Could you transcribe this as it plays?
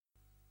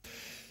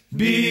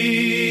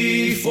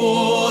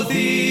Before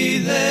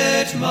thee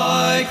let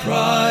my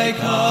cry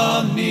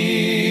come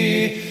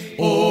near,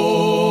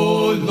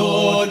 O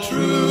Lord,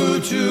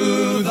 true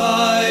to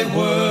thy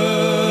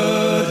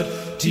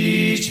word,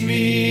 teach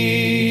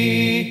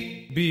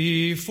me.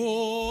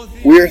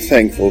 We are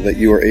thankful that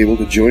you are able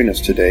to join us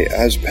today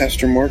as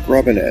Pastor Mark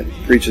Robinette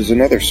preaches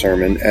another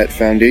sermon at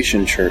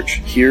Foundation Church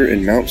here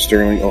in Mount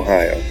Sterling,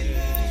 Ohio.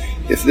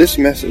 If this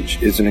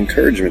message is an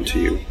encouragement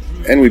to you,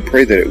 and we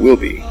pray that it will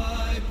be,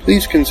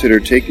 please consider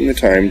taking the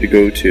time to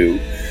go to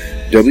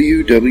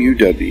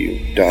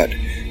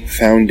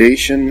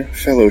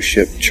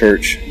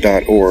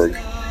www.foundationfellowshipchurch.org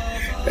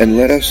and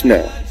let us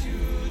know.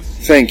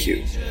 Thank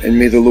you, and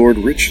may the Lord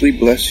richly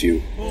bless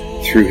you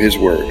through His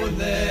Word.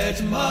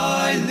 Let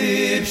my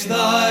lips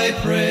thy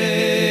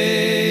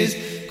praise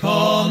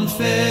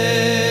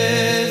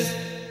confess.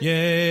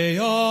 Yea,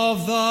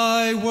 of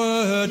thy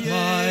word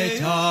my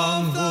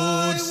tongue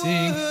would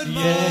sing.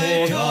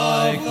 Yea, of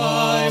thy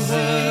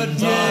word,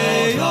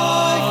 yea, of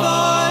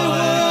thy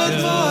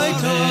word my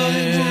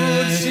tongue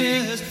would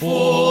sing.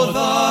 For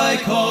thy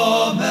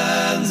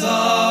commands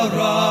are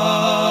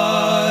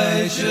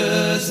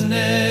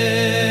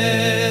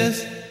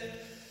righteousness.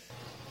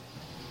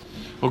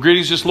 Well,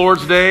 greetings this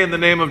Lord's Day in the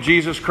name of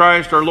Jesus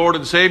Christ, our Lord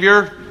and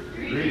Savior.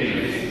 Greetings.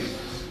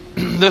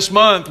 This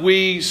month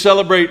we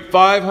celebrate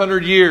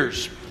 500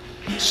 years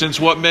since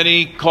what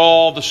many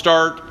call the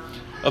start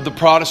of the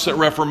Protestant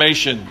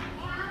Reformation.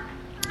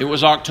 It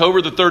was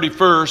October the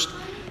 31st,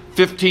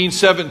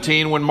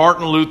 1517, when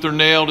Martin Luther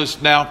nailed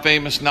his now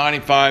famous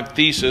 95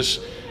 Thesis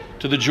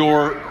to the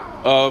door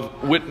of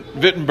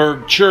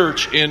Wittenberg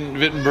Church in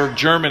Wittenberg,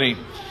 Germany,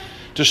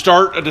 to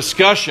start a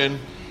discussion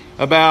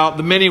about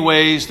the many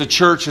ways the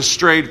church has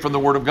strayed from the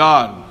Word of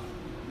God.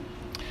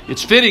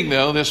 It's fitting,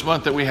 though, this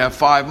month that we have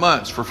 5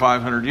 months for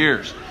 500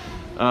 years.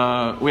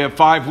 We have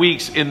 5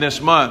 weeks in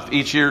this month.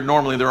 Each year,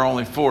 normally there are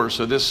only 4.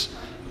 So this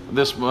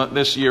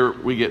year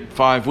we get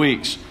 5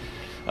 weeks.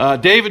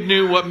 David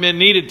knew what men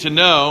needed to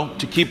know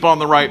to keep on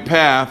the right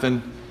path,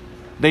 and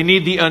they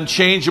need the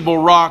unchangeable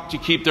rock to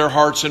keep their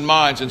hearts and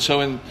minds. And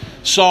so in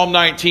Psalm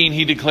 19,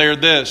 he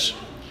declared this: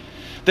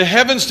 "The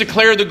heavens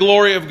declare the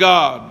glory of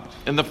God,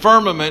 and the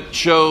firmament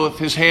showeth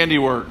his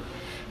handiwork.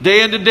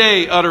 Day unto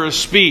day uttereth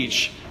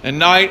speech, and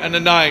night unto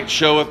night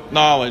showeth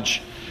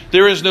knowledge.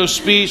 There is no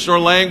speech nor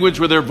language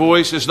where their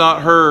voice is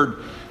not heard.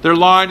 Their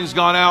line is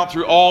gone out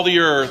through all the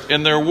earth,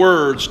 and their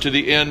words to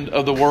the end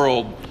of the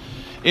world.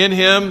 In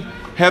him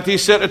hath he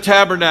set a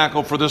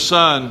tabernacle for the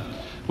sun,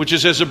 which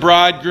is as a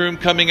bridegroom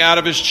coming out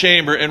of his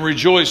chamber, and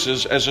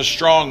rejoices as a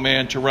strong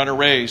man to run a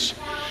race.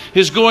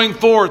 His going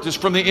forth is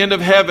from the end of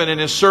heaven, and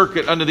his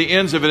circuit unto the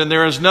ends of it, and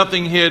there is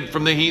nothing hid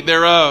from the heat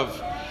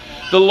thereof.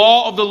 The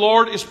law of the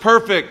Lord is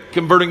perfect,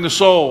 converting the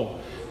soul.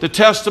 The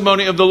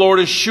testimony of the Lord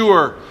is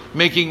sure,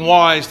 making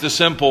wise the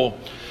simple.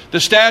 The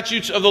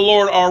statutes of the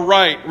Lord are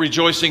right,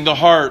 rejoicing the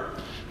heart.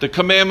 The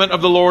commandment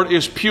of the Lord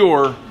is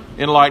pure,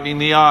 enlightening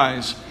the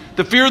eyes.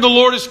 The fear of the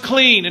Lord is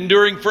clean,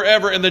 enduring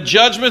forever, and the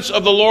judgments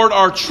of the Lord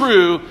are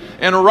true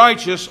and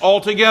righteous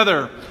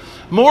altogether.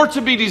 More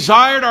to be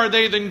desired are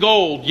they than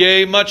gold,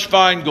 yea, much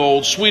fine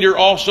gold, sweeter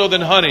also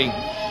than honey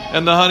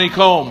and the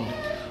honeycomb.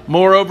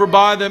 Moreover,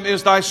 by them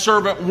is thy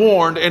servant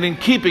warned, and in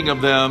keeping of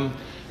them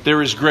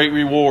there is great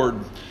reward.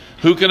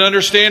 Who can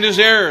understand his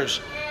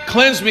errors?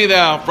 Cleanse me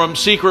thou from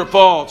secret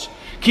faults.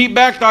 Keep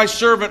back thy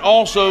servant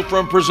also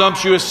from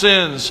presumptuous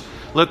sins.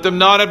 Let them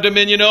not have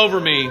dominion over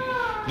me.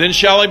 Then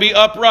shall I be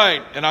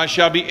upright, and I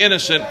shall be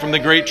innocent from the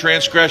great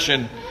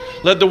transgression.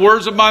 Let the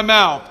words of my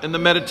mouth and the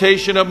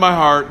meditation of my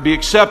heart be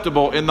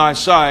acceptable in thy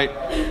sight,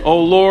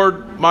 O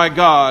Lord, my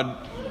God,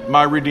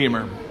 my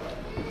Redeemer."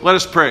 Let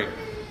us pray.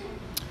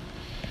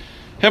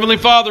 Heavenly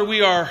Father,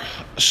 we are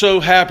so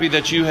happy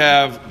that you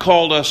have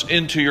called us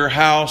into your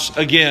house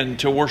again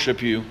to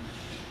worship you.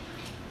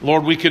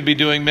 Lord, we could be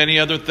doing many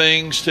other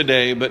things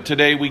today, but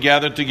today we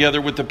gather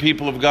together with the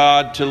people of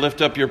God to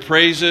lift up your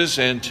praises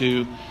and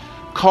to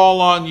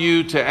call on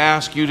you, to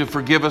ask you to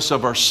forgive us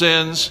of our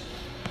sins.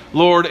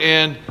 Lord,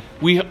 and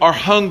we are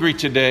hungry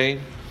today.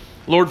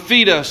 Lord,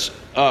 feed us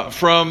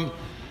from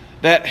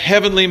that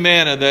heavenly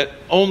manna that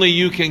only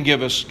you can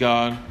give us,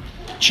 God.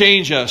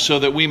 Change us so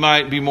that we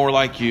might be more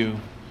like you.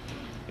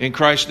 In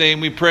Christ's name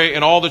we pray.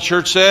 And all the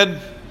church said,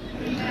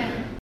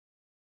 Amen.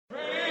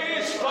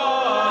 Praise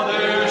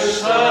Father,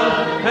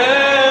 Son,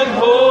 and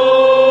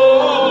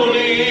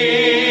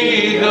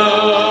Holy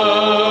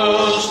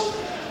Ghost.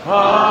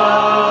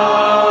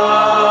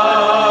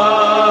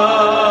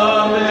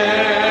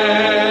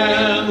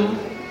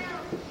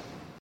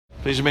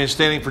 Please remain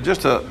standing for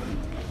just a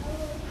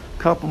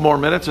couple more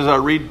minutes as I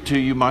read to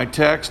you my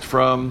text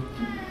from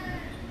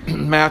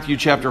Matthew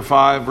chapter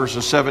 5,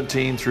 verses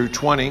 17 through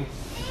 20.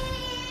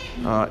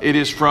 It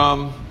is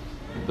from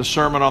the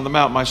Sermon on the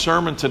Mount. My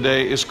sermon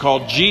today is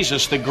called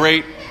Jesus, the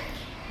Great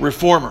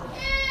Reformer.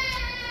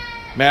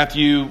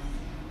 Matthew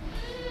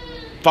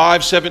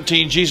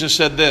 5:17, Jesus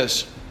said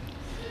this.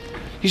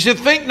 He said,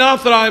 "Think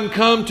not that I am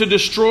come to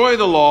destroy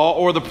the law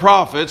or the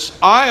prophets.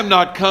 I am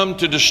not come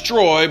to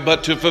destroy,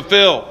 but to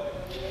fulfill.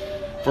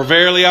 For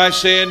verily I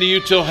say unto you,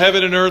 till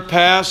heaven and earth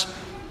pass,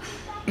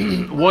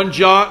 one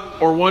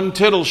jot or one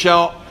tittle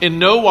shall in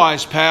no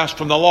wise pass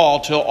from the law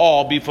till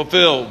all be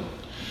fulfilled.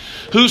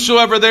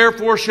 Whosoever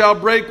therefore shall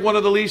break one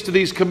of the least of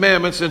these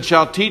commandments and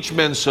shall teach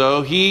men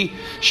so, he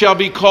shall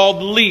be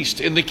called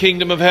least in the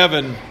kingdom of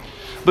heaven.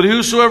 But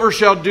whosoever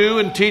shall do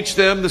and teach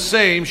them the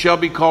same shall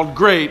be called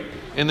great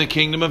in the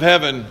kingdom of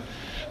heaven.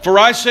 For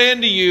I say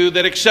unto you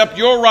that except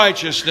your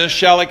righteousness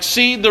shall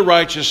exceed the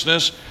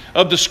righteousness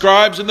of the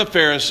scribes and the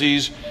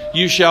Pharisees,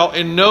 you shall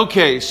in no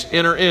case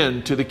enter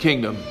into the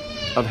kingdom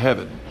of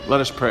heaven.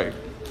 Let us pray.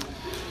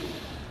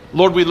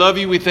 Lord, we love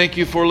you. We thank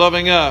you for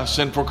loving us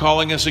and for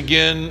calling us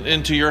again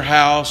into your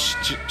house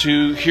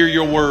to hear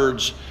your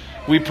words.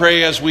 We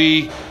pray as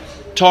we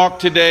talk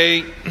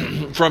today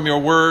from your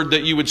word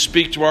that you would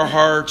speak to our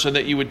hearts and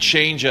that you would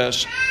change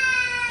us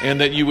and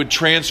that you would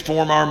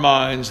transform our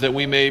minds, that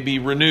we may be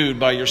renewed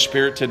by your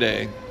Spirit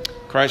today. In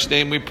Christ's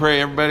name we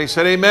pray. Everybody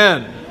said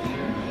amen.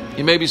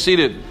 You may be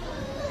seated.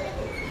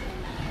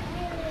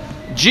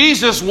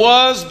 Jesus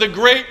was the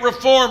great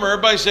reformer.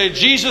 Everybody say,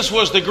 Jesus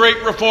was the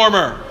great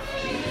reformer.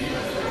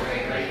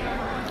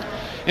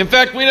 In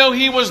fact, we know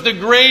he was the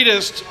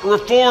greatest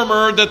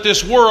reformer that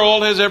this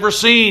world has ever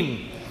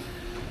seen.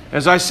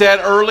 As I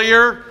said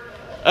earlier,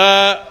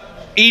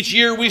 each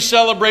year we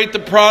celebrate the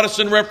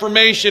Protestant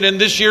Reformation,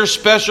 and this year's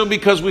special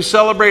because we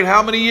celebrate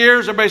how many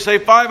years? Everybody say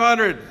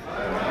 500.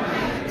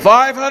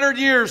 500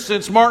 years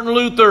since Martin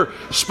Luther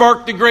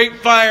sparked the great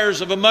fires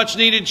of a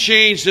much-needed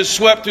change that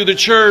swept through the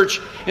church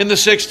in the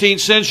 16th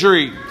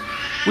century.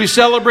 We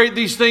celebrate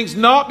these things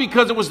not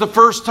because it was the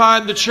first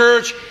time the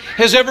church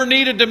has ever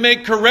needed to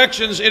make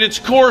corrections in its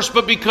course,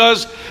 but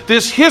because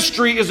this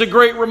history is a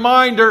great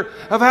reminder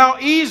of how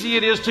easy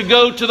it is to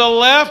go to the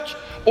left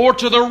or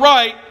to the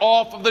right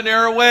off of the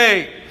narrow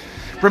way.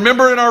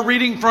 Remember in our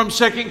reading from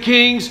 2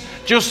 Kings,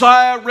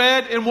 Josiah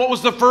read, and what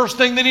was the first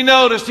thing that he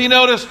noticed? He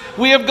noticed,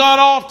 we have gone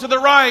off to the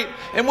right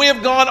and we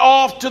have gone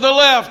off to the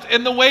left.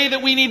 And the way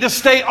that we need to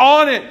stay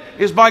on it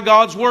is by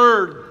God's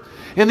Word.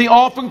 In the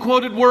often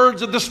quoted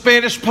words of the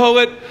Spanish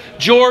poet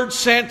George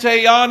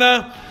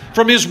Santayana,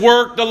 from his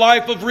work, The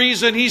Life of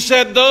Reason, he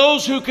said,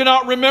 those who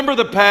cannot remember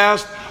the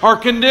past are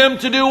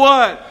condemned to do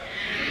what?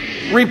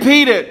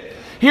 Repeat it.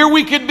 Here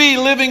we could be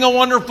living a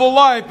wonderful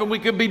life and we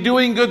could be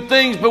doing good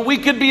things, but we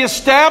could be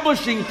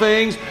establishing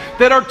things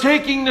that are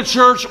taking the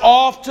church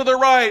off to the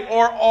right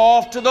or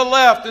off to the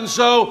left. And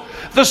so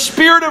the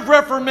spirit of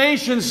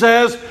Reformation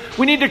says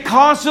we need to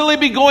constantly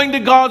be going to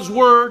God's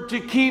Word to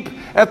keep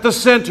at the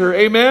center.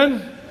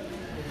 Amen?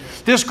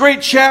 This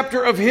great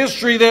chapter of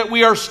history that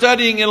we are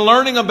studying and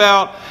learning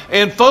about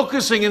and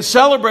focusing and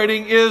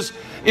celebrating is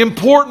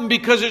important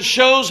because it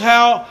shows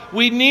how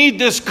we need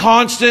this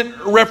constant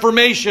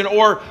reformation,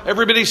 or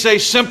everybody say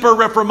semper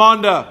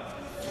reformanda,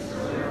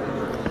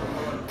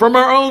 from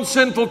our own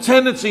sinful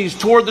tendencies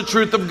toward the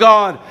truth of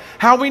God.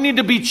 How we need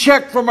to be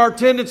checked from our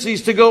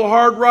tendencies to go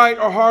hard right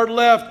or hard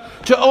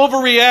left, to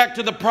overreact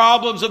to the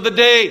problems of the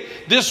day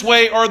this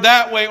way or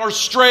that way, or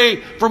stray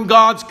from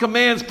God's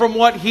commands, from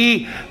what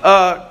He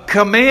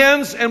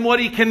commands and what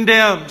He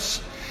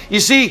condemns.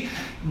 You see,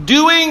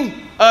 doing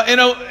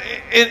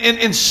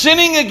and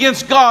sinning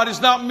against God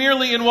is not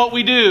merely in what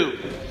we do.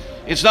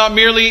 It's not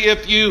merely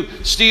if you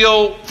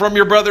steal from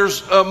your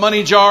brother's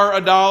money jar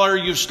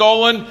 $1 you've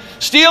stolen.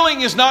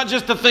 Stealing is not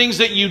just the things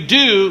that you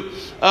do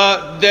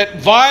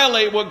that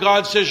violate what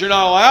God says you're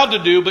not allowed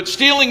to do, but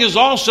stealing is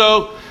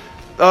also,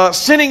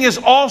 sinning is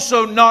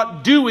also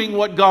not doing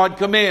what God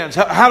commands.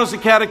 How does the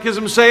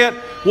Catechism say it?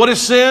 What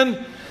is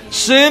sin?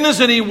 Sin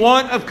is any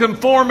want of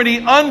conformity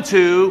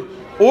unto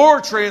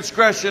or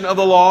transgression of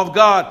the law of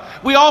God.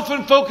 We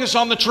often focus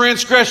on the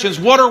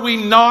transgressions. What are we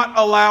not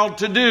allowed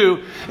to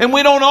do? And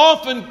we don't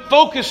often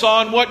focus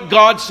on what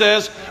God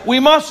says we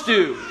must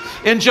do.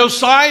 In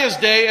Josiah's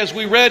day, as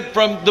we read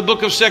from the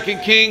book of 2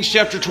 Kings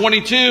chapter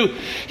 22,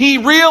 he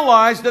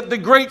realized that the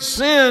great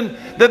sin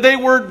that they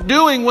were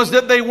doing was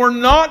that they were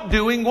not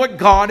doing what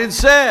God had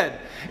said.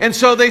 And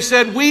so they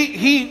said,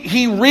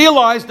 he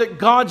realized that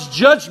God's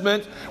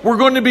judgment were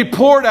going to be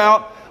poured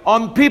out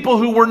on people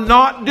who were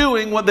not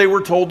doing what they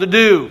were told to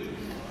do.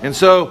 And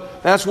so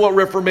that's what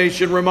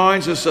Reformation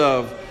reminds us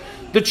of.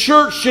 The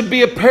church should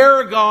be a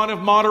paragon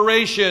of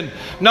moderation,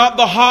 not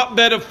the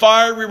hotbed of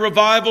fiery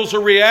revivals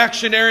or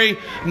reactionary,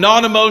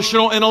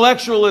 non-emotional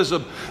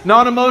intellectualism.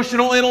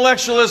 Non-emotional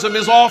intellectualism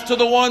is off to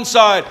the one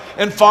side,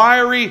 and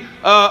fiery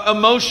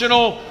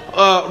emotional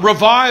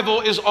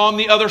revival is on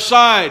the other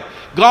side.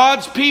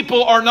 God's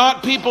people are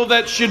not people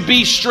that should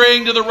be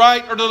straying to the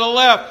right or to the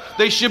left.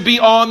 They should be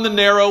on the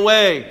narrow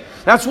way.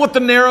 That's what the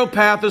narrow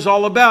path is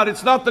all about.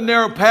 It's not the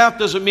narrow path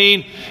doesn't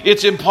mean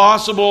it's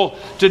impossible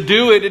to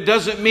do it. It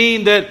doesn't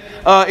mean that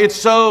it's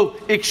so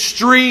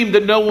extreme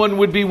that no one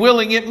would be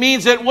willing. It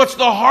means that what's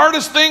the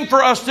hardest thing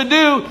for us to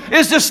do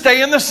is to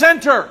stay in the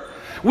center.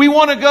 We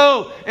want to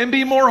go and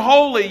be more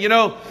holy. You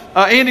know,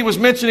 Andy was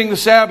mentioning the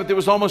Sabbath. It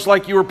was almost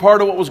like you were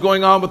part of what was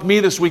going on with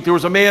me this week. There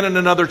was a man in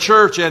another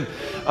church, and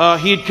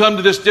he'd come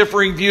to this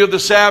differing view of the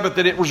Sabbath,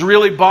 that it was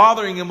really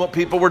bothering him what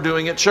people were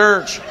doing at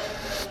church.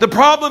 The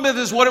problem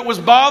is what it was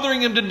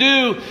bothering him to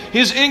do.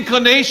 His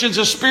inclinations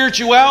of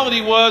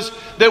spirituality was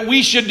that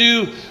we should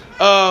do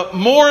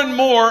more and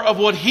more of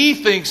what he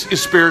thinks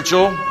is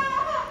spiritual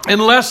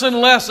and less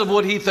of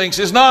what he thinks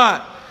is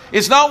not.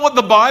 It's not what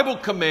the Bible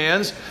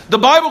commands. The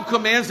Bible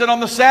commands that on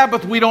the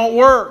Sabbath we don't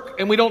work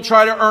and we don't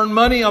try to earn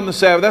money on the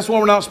Sabbath. That's what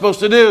we're not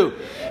supposed to do.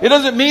 It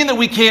doesn't mean that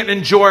we can't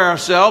enjoy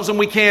ourselves and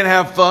we can't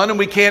have fun and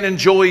we can't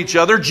enjoy each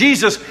other.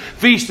 Jesus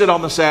feasted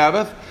on the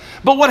Sabbath.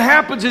 But what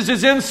happens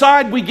is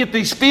inside we get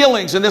these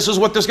feelings, and this is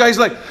what this guy's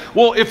like.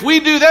 Well, if we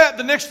do that,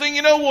 the next thing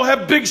you know, we'll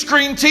have big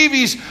screen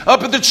TVs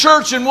up at the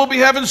church and we'll be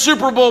having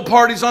Super Bowl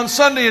parties on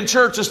Sunday in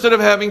church instead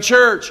of having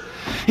church.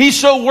 He's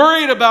so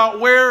worried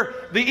about where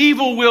the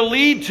evil will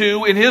lead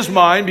to in his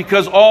mind,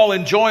 because all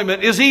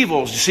enjoyment is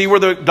evil. You see where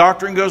the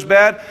doctrine goes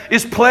bad?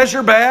 Is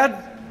pleasure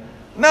bad?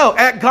 No.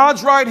 At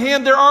God's right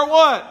hand there are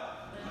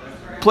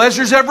what?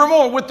 Pleasures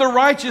evermore. With the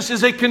righteous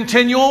is a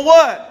continual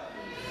what?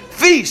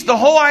 Feast. The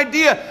whole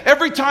idea,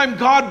 every time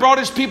God brought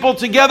His people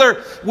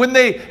together when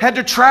they had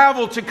to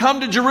travel to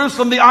come to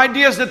Jerusalem, the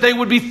idea is that they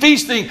would be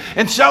feasting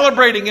and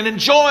celebrating and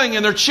enjoying,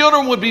 and their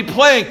children would be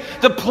playing.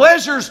 The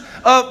pleasures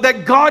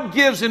that God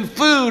gives in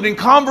food and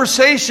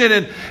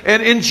conversation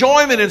and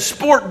enjoyment and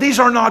sport, these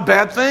are not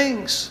bad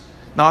things.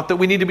 Not that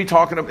we need to be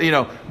talking,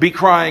 be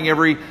crying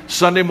every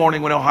Sunday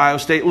morning when Ohio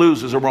State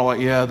loses, and we're all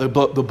like, yeah, the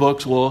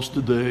Bucks lost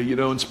today,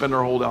 and spend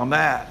our whole day on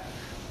that,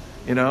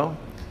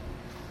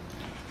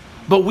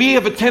 But we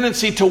have a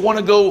tendency to want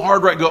to go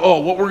hard right.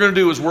 What we're going to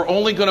do is we're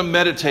only going to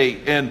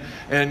meditate and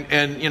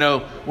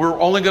we're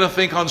only going to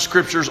think on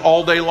scriptures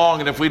all day long.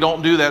 And if we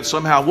don't do that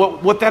somehow,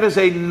 what that is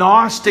a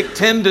Gnostic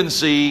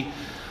tendency.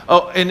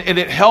 What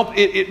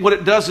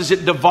it does is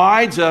it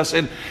divides us,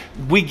 and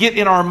we get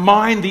in our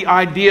mind the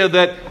idea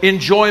that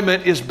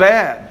enjoyment is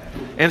bad.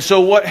 And so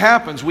what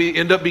happens? We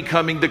end up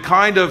becoming the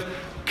kind of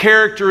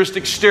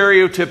characteristic,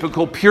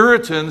 stereotypical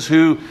Puritans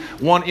who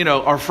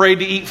are afraid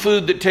to eat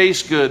food that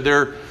tastes good.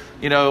 They're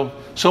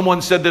someone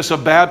said this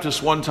of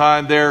Baptists one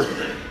time.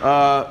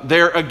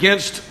 They're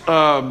against.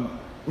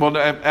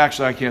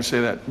 Actually, I can't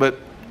say that, but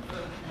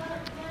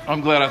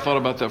I'm glad I thought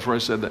about that before I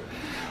said that.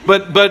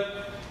 But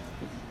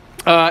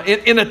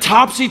in a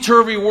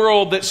topsy-turvy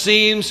world that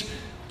seems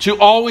to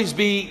always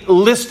be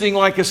listing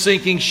like a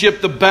sinking ship,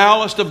 the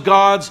ballast of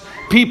God's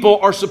people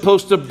are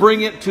supposed to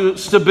bring it to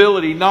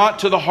stability, not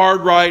to the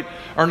hard right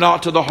or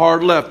not to the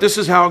hard left. This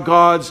is how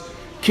God's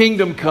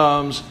kingdom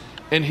comes,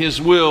 and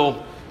His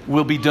will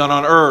be done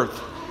on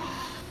earth.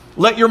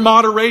 Let your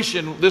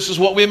moderation, this is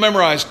what we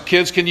memorized.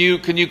 Kids, can you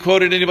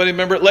quote it? Anybody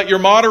remember it? Let your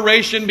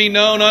moderation be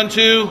known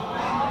unto.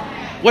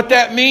 What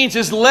that means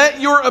is let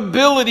your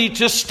ability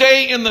to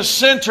stay in the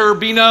center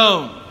be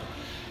known.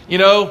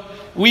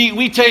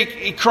 We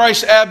take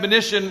Christ's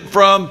admonition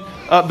from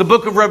the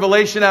book of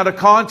Revelation out of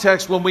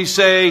context when we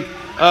say,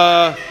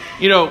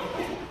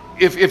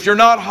 if you're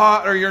not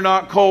hot or you're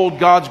not cold,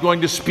 God's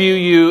going to spew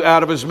you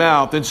out of His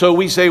mouth. And so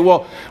we say,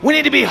 well, we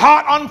need to be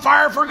hot, on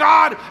fire for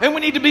God, and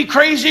we need to be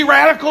crazy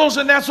radicals,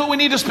 and that's what we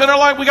need to spend our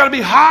life. We got to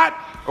be hot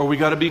or we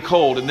got to be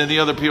cold. And then the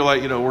other people are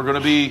like, we're going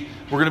to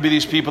be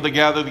these people that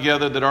gather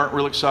together that aren't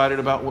real excited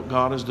about what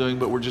God is doing,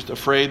 but we're just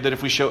afraid that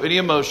if we show any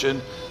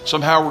emotion,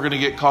 somehow we're going to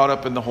get caught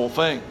up in the whole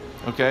thing.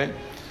 Okay?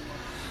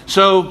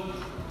 So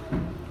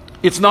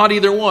it's not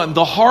either one.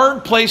 The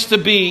hard place to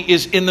be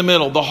is in the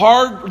middle. The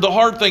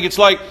hard thing. It's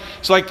like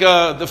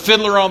the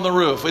fiddler on the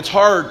roof. It's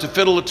hard to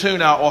fiddle a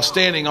tune out while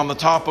standing on the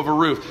top of a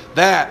roof.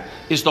 That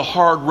is the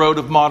hard road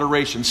of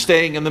moderation.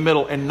 Staying in the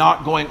middle and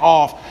not going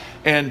off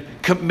and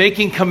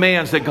making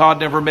commands that God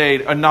never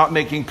made, and not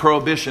making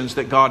prohibitions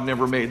that God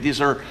never made.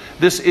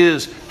 This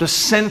is the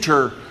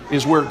center,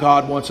 is where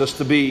God wants us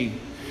to be.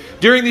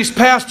 During these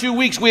past 2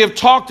 weeks, we have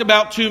talked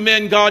about two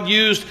men God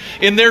used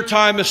in their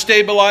time as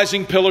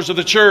stabilizing pillars of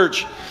the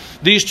church.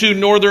 These two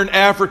northern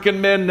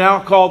African men, now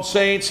called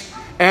saints,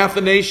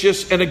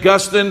 Athanasius and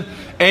Augustine,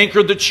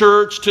 anchored the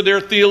church to their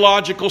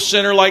theological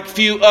center like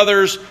few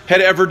others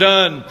had ever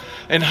done.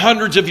 And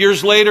hundreds of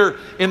years later,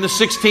 in the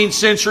 16th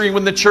century,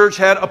 when the church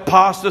had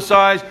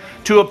apostatized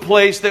to a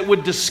place that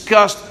would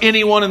disgust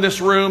anyone in this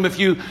room, if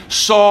you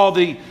saw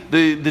the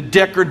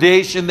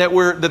degradation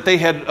that they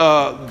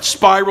had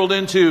spiraled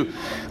into,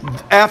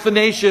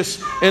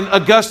 Athanasius and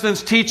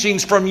Augustine's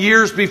teachings from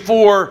years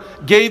before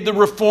gave the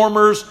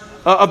reformers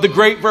of the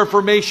Great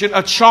Reformation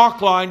a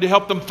chalk line to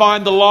help them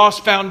find the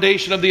lost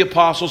foundation of the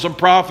apostles and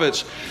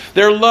prophets.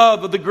 Their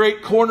love of the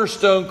great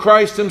cornerstone,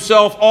 Christ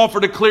Himself,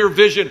 offered a clear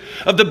vision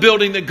of the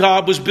building that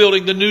God was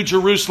building, the New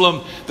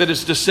Jerusalem that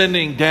is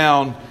descending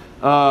down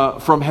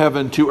from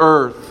heaven to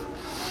earth.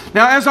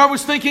 Now, as I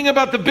was thinking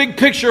about the big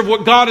picture of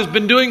what God has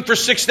been doing for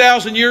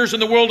 6,000 years in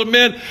the world of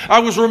men, I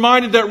was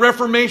reminded that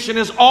Reformation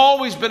has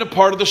always been a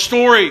part of the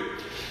story.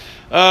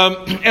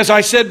 As I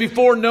said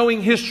before,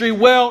 knowing history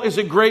well is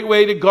a great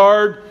way to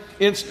guard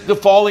the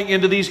falling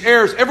into these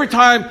errors. Every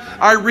time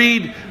I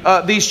read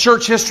these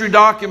church history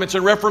documents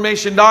and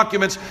Reformation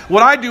documents,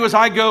 what I do is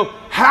I go,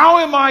 how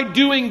am I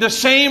doing the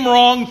same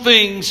wrong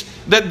things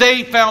that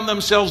they found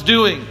themselves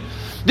doing?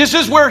 This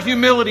is where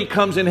humility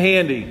comes in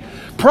handy.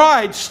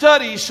 Pride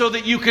studies so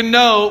that you can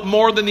know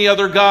more than the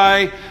other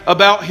guy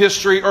about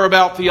history or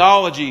about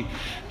theology.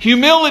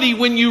 Humility,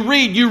 when you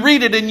read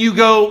it and you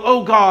go,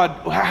 oh God,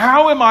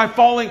 how am I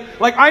falling?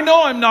 Like, I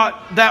know I'm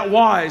not that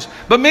wise,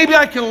 but maybe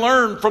I can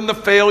learn from the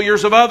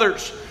failures of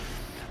others.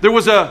 There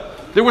was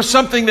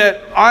something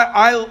that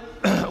I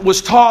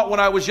was taught when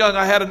I was young.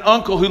 I had an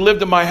uncle who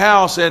lived in my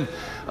house and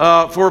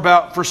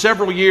for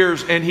several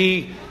years, and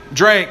he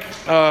drank,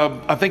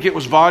 I think it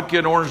was vodka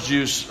and orange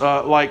juice,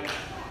 like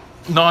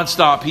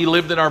nonstop. He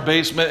lived in our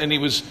basement, and he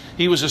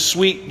was a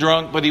sweet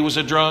drunk, but he was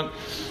a drunk,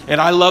 and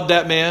I loved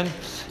that man.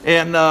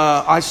 And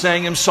I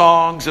sang him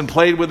songs and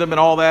played with him and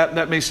all that.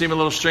 That may seem a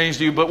little strange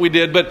to you, but we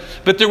did.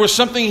 But there was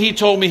something he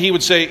told me. He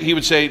would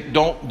say,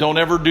 don't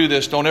ever do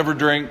this. Don't ever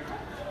drink.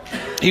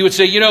 He would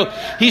say,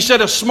 he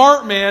said, a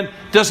smart man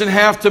doesn't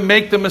have to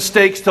make the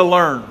mistakes to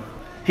learn.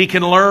 He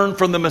can learn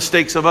from the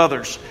mistakes of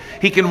others.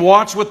 He can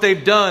watch what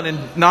they've done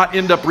and not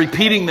end up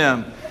repeating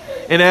them.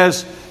 And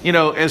as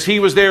he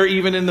was there,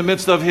 even in the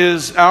midst of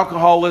his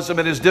alcoholism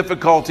and his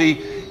difficulty,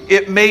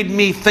 it made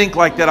me think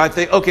like that. I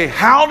think, okay,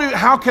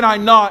 how can I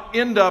not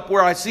end up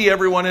where I see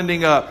everyone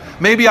ending up?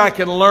 Maybe I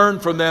can learn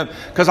from them,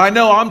 because I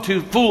know I'm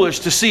too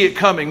foolish to see it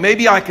coming.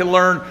 Maybe I can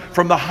learn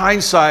from the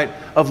hindsight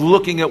of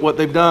looking at what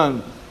they've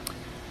done.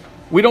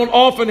 We don't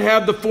often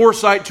have the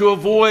foresight to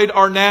avoid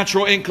our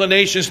natural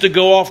inclinations to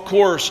go off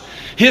course.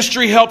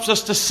 History helps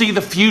us to see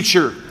the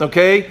future,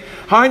 okay?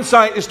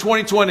 Hindsight is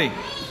 20/20.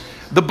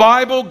 The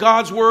Bible,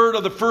 God's Word,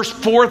 of the first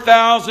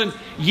 4,000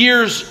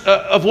 years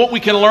of what we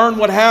can learn,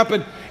 what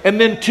happened, and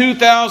then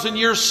 2,000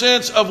 years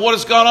since of what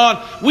has gone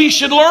on. We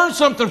should learn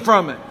something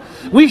from it.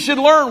 We should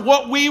learn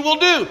what we will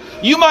do.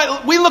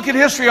 We look at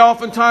history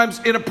oftentimes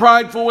in a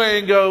prideful way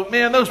and go,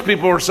 man, those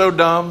people are so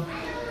dumb.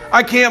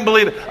 I can't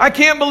believe it. I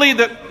can't believe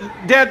that,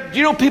 Dad, do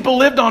you know people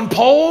lived on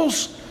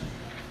poles?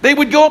 They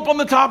would go up on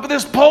the top of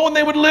this pole and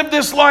they would live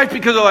this life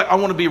because they're like, I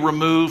want to be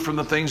removed from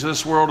the things of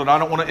this world and I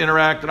don't want to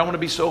interact and I want to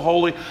be so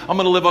holy. I'm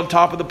going to live on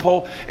top of the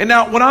pole. And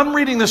now when I'm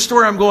reading this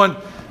story, I'm going,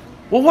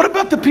 well, what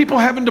about the people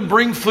having to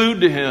bring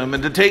food to him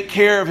and to take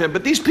care of him?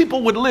 But these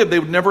people would live. They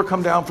would never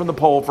come down from the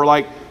pole for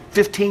like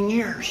 15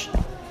 years.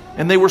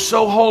 And they were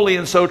so holy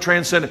and so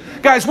transcendent.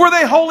 Guys, were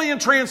they holy and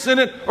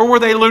transcendent, or were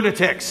they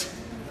lunatics?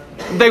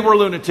 They were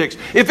lunatics.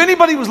 If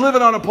anybody was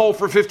living on a pole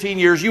for 15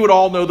 years, you would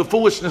all know the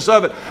foolishness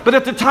of it. But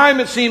at the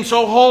time, it seemed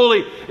so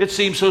holy. It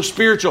seemed so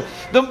spiritual.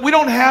 We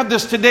don't have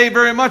this today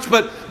very much,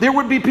 but there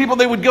would be people,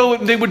 they would go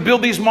and they would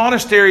build these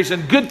monasteries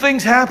and good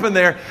things happen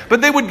there. But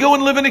they would go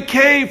and live in a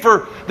cave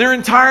for their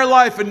entire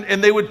life,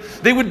 and they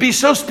would be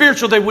so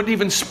spiritual they wouldn't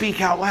even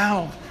speak out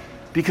loud,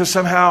 because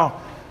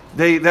somehow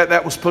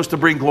that was supposed to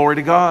bring glory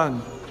to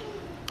God.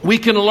 We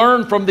can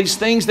learn from these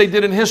things they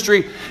did in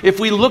history.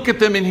 If we look at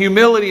them in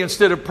humility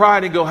instead of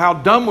pride and go, how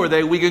dumb were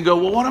they? We can go,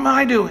 well, what am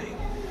I doing?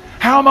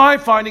 How am I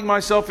finding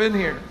myself in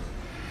here?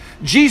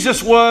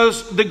 Jesus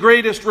was the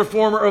greatest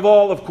reformer of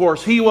all, of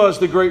course. He was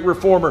the great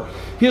reformer.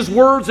 His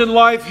words in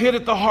life hit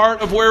at the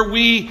heart of where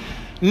we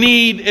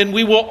need, and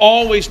we will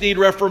always need,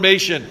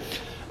 reformation.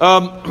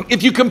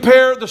 If you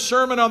compare the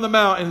Sermon on the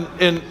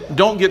Mount, and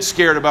don't get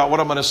scared about what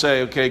I'm going to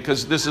say, okay,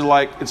 because this is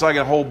it's like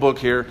a whole book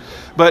here.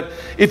 But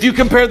if you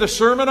compare the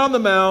Sermon on the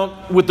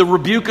Mount with the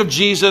rebuke of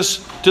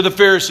Jesus to the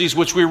Pharisees,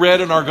 which we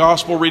read in our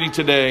gospel reading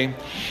today,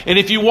 and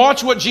if you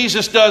watch what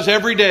Jesus does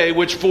every day,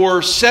 which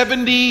for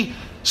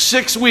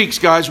 76 weeks,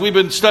 guys, we've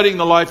been studying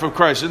the life of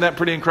Christ. Isn't that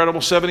pretty incredible?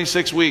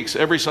 76 weeks,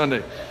 every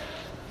Sunday.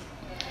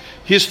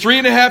 His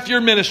 3.5-year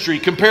ministry,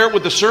 compare it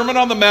with the Sermon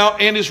on the Mount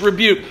and his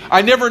rebuke.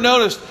 I never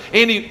noticed,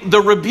 Andy,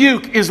 the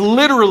rebuke is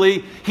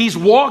literally, he's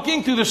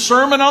walking through the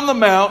Sermon on the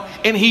Mount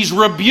and he's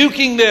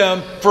rebuking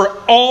them for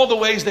all the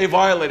ways they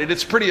violated.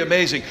 It's pretty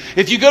amazing.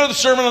 If you go to the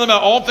Sermon on the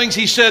Mount, all things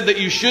he said that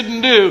you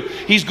shouldn't do,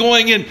 he's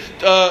going in,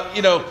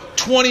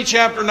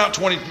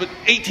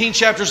 18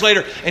 chapters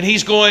later, and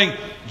he's going,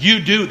 you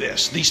do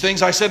this. These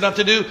things I said not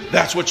to do,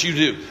 that's what you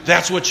do.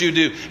 That's what you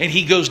do. And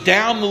he goes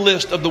down the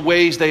list of the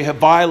ways they have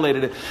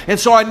violated it. And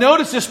so I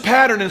noticed this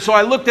pattern. And so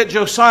I looked at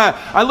Josiah.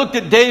 I looked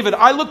at David.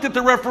 I looked at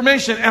the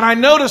Reformation. And I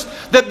noticed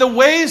that the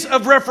ways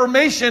of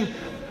Reformation,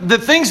 the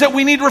things that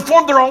we need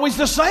reformed, they're always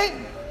the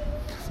same.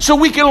 So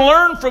we can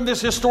learn from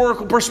this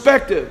historical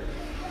perspective.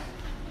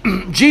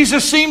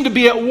 Jesus seemed to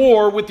be at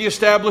war with the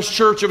established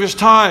church of his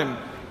time.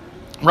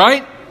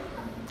 Right?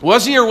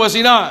 Was he or was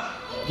he not?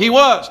 He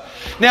was.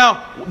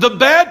 Now, the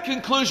bad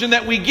conclusion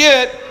that we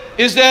get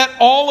is that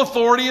all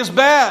authority is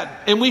bad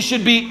and we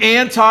should be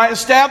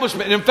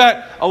anti-establishment. And in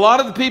fact, a lot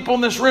of the people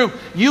in this room,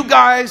 you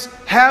guys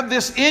have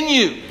this in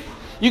you.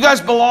 You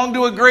guys belong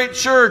to a great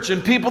church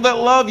and people that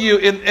love you,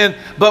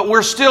 but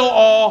we're still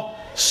all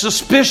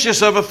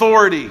suspicious of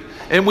authority.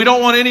 And we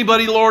don't want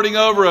anybody lording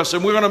over us.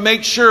 And we're going to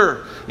make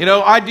sure.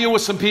 I deal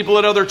with some people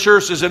at other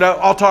churches and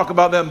I'll talk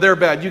about them. They're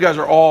bad. You guys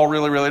are all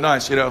really, really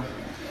nice,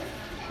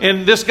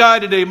 And this guy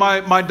today,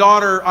 my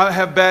daughter, I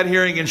have bad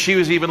hearing, and she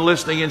was even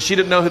listening, and she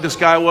didn't know who this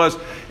guy was.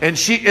 And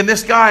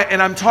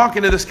I'm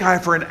talking to this guy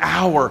for an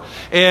hour,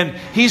 and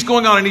he's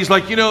going on, and he's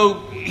like,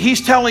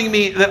 he's telling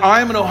me that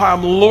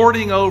I'm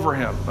lording over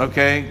him,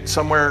 okay,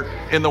 somewhere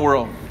in the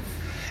world.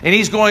 And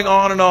he's going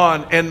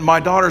on, and my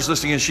daughter's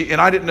listening,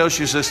 and I didn't know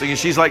she was listening, and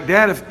she's like,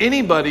 Dad, if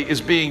anybody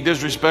is being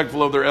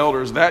disrespectful of their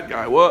elders, that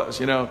guy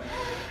was,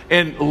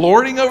 and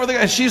lording over the guy.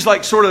 And she's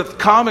like sort of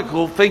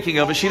comical thinking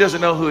of it. She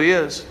doesn't know who he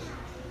is.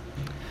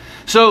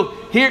 So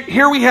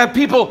here we have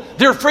people,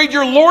 they're afraid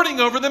you're lording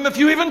over them if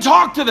you even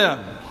talk to them.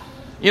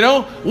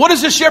 What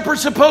is a shepherd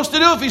supposed to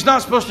do if he's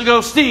not supposed to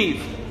go,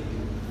 Steve?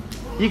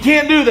 You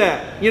can't do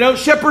that.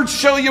 Shepherds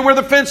show you where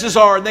the fences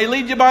are, and they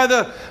lead you by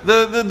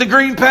the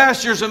green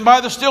pastures and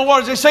by the still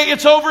waters. They say,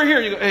 it's over here.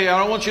 You go, hey, I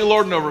don't want you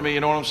lording over me. You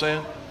know what I'm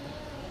saying?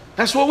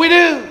 That's what we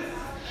do.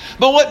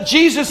 But what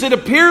Jesus, it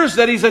appears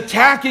that he's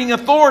attacking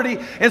authority.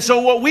 And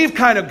so what we've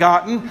kind of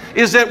gotten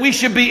is that we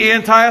should be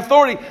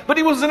anti-authority. But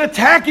he wasn't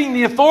attacking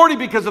the authority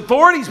because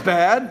authority's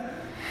bad.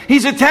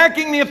 He's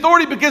attacking the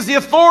authority because the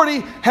authority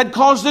had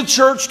caused the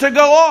church to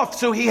go off.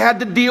 So he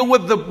had to deal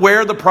with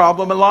where the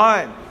problem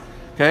lied.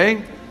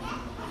 Okay?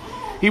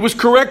 He was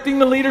correcting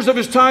the leaders of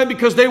his time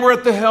because they were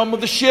at the helm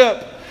of the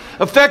ship.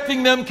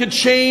 Affecting them could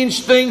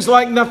change things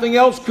like nothing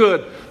else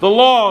could. The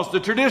laws, the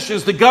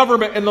traditions, the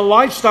government, and the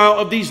lifestyle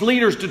of these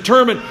leaders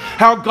determined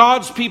how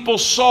God's people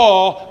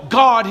saw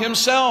God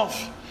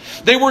himself.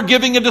 They were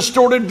giving a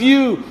distorted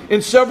view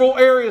in several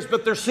areas,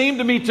 but there seemed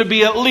to me to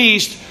be at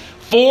least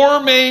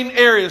 4 main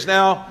areas.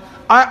 Now,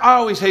 I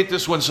always hate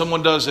this when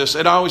someone does this,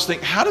 and I always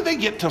think, how did they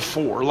get to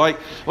 4? Like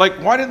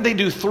why didn't they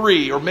do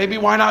 3? Or maybe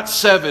why not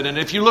 7? And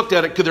if you looked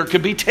at it, there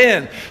could be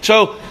 10.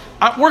 So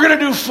we're going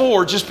to do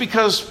 4 just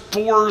because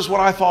 4 is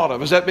what I thought of.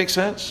 Does that make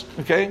sense?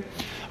 Okay.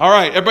 All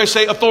right. Everybody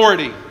say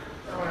authority,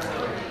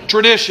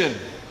 tradition,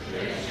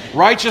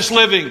 righteous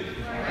living,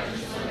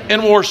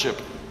 and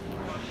worship.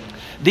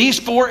 These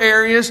 4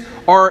 areas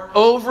are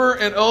over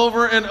and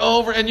over and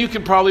over, and you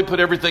can probably put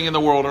everything in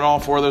the world in all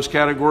 4 of those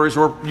categories,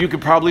 or you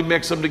could probably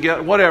mix them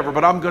together, whatever.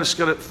 But I'm just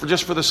going to,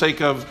 just for the sake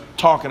of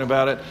talking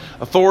about it,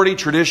 authority,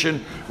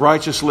 tradition,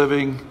 righteous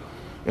living,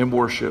 and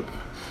worship.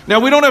 Now,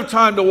 we don't have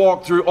time to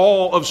walk through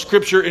all of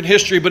Scripture and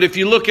history, but if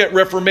you look at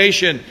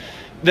Reformation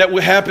that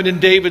happened in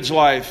David's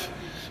life,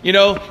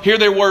 here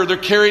they were, they're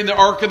carrying the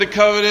Ark of the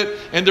Covenant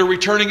and they're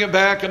returning it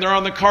back and they're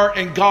on the cart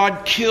and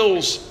God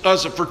kills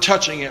Uzzah for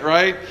touching it,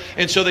 right?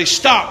 And so they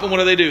stop, and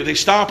what do? They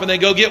stop and they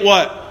go get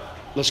what?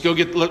 Let's go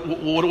get,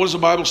 what does the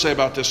Bible say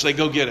about this? They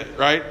go get it,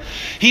 right?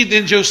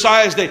 In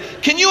Josiah's day.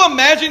 Can you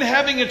imagine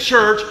having a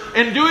church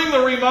and doing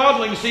the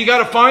remodeling, so you got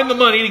to find the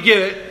money to get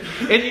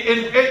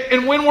it,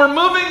 and when we're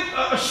moving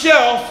a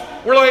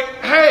shelf, we're like,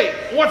 hey,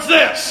 what's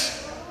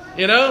this?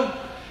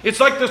 It's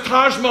like the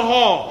Taj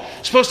Mahal.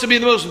 It's supposed to be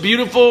the most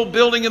beautiful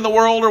building in the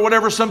world, or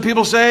whatever some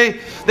people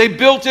say. They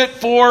built it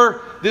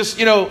for this,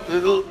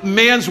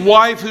 man's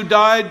wife who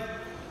died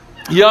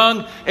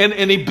young,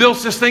 and he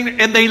built this thing,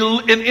 and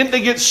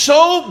they get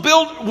so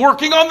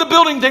working on the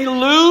building, they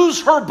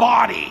lose her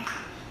body.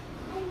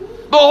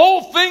 The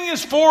whole thing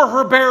is for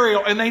her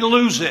burial, and they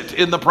lose it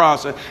in the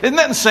process. Isn't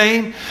that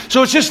insane?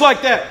 So it's just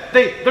like that.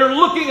 They're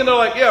looking and they're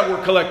like, yeah,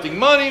 we're collecting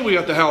money. We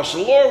got the house of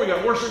the Lord. We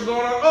got worship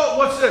going on. Oh,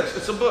 what's this?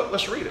 It's a book.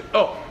 Let's read it.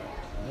 Oh,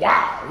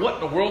 wow. What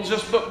in the world is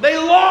this book? They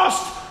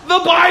lost the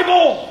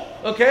Bible.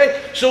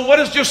 Okay? So what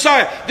is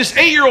Josiah? This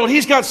 8-year-old,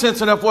 he's got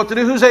sense enough what to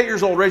do. Who's 8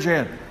 years old? Raise your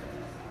hand.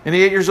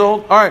 Any 8 years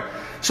old? All right.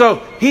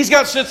 So he's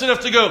got sense enough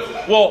to go,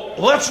 well,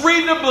 let's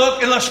read the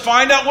book and let's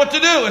find out what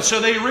to do. And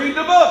so they read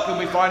the book and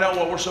we find out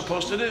what we're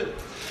supposed to do.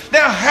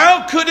 Now,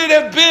 how could it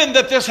have been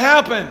that this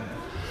happened?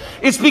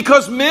 It's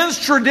because men's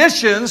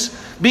traditions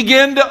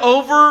began to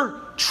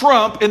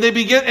over-trump, and they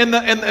begin,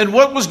 and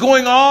what was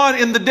going on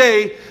in the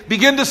day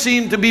began to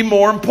seem to be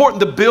more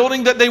important. The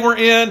building that they were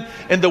in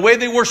and the way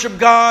they worshiped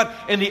God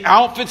and the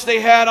outfits they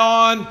had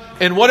on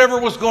and whatever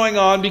was going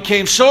on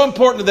became so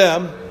important to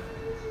them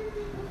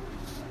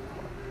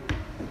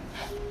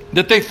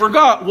that they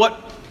forgot what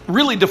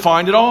really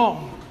defined it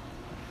all.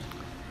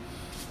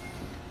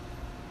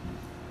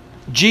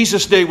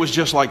 Jesus' day was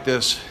just like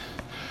this.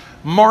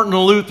 Martin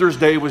Luther's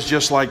day was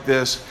just like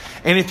this.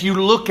 And if you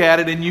look at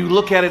it and you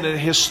look at it in a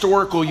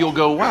historical, you'll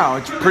go, wow,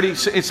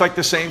 it's like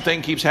the same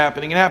thing keeps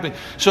happening and happening.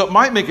 So it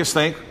might make us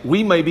think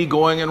we may be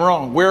going in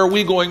wrong. Where are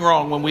we going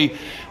wrong when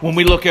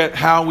we look at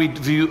how we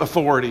view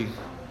authority?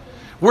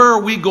 Where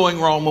are we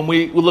going wrong when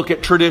we look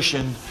at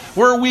tradition?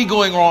 Where are we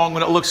going wrong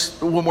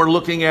when we're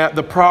looking at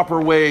the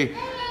proper way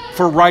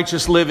for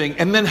righteous living?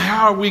 And then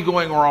how are we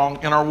going wrong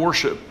in our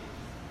worship?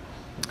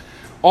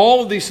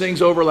 All of these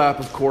things overlap,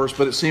 of course,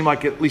 but it seemed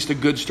like at least a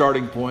good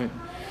starting point.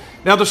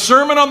 Now, the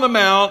Sermon on the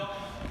Mount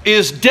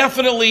is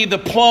definitely the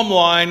plumb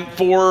line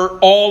for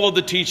all of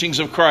the teachings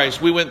of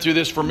Christ. We went through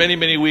this for many,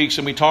 many weeks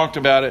and we talked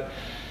about it.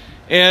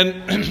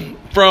 And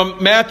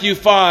from Matthew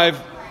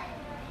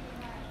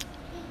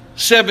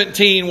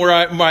 5:17,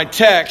 where my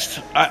text,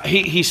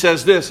 he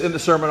says this in the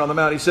Sermon on the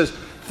Mount. He says,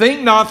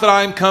 "Think not that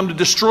I am come to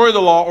destroy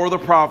the law or the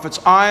prophets.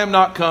 I am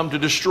not come to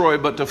destroy,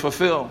 but to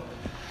fulfill."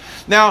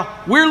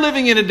 Now, we're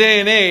living in a day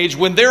and age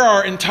when there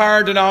are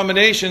entire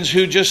denominations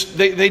who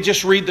they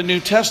just read the New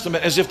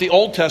Testament as if the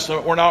Old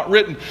Testament were not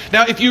written.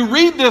 Now, if you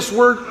read this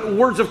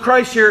words of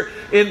Christ here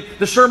in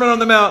the Sermon on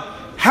the Mount,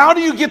 how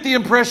do you get the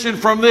impression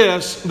from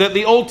this that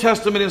the Old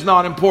Testament is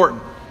not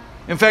important?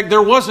 In fact,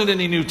 there wasn't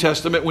any New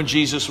Testament when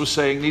Jesus was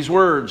saying these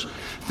words.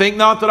 Think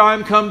not that I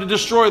am come to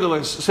destroy the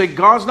law. Say,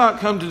 God's not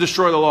come to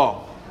destroy the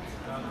law.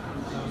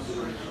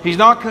 He's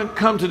not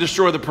come to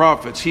destroy the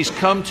prophets. He's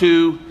come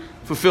to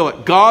fulfill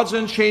it. God's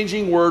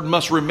unchanging word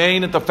must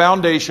remain at the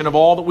foundation of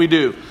all that we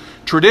do.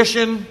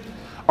 Tradition,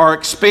 our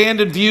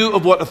expanded view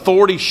of what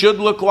authority should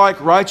look like,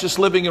 righteous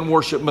living and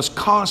worship must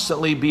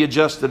constantly be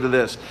adjusted to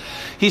this.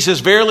 He says,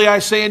 verily I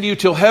say unto you,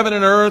 till heaven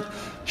and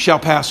earth shall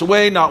pass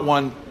away, not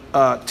one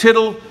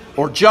tittle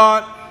or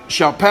jot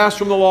shall pass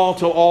from the law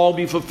till all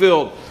be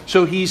fulfilled.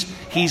 So he's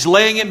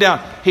laying it down.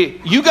 Hey,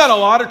 you got a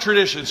lot of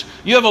traditions.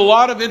 You have a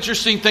lot of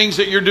interesting things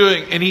that you're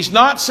doing. And he's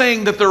not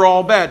saying that they're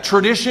all bad.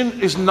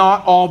 Tradition is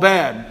not all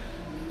bad.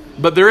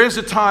 But there is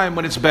a time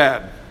when it's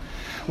bad.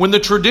 When the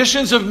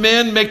traditions of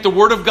men make the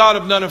word of God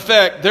of none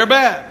effect, they're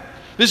bad.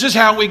 This is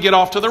how we get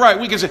off to the right.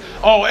 We can say,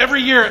 oh,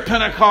 every year at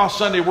Pentecost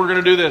Sunday, we're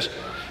going to do this.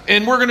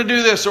 And we're going to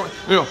do this. Or,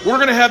 we're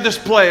going to have this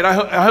play. And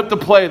I hope the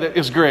play that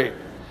is great.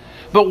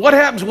 But what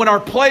happens when our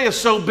play is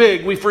so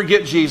big, we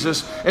forget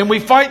Jesus, and we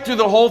fight through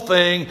the whole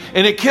thing,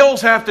 and it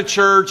kills half the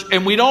church,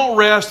 and we don't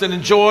rest and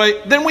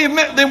enjoy, then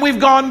we've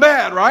gone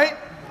bad, right?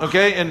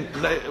 Okay, and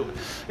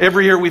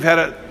every year we've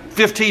had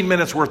 15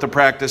 minutes worth of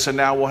practice, and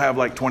now we'll have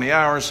like 20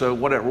 hours, so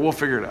whatever, we'll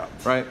figure it out,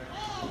 right?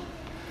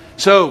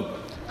 So,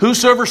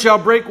 whosoever shall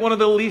break one of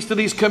the least of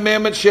these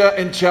commandments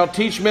shall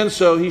teach men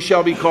so, he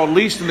shall be called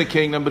least in the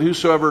kingdom, but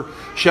whosoever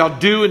shall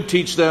do and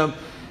teach them,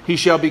 he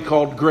shall be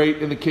called great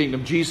in the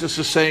kingdom. Jesus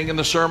is saying in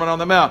the Sermon on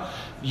the Mount,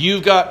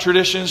 you've got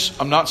traditions.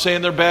 I'm not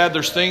saying they're bad.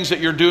 There's things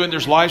that you're doing.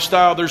 There's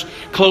lifestyle. There's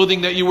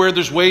clothing that you wear.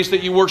 There's ways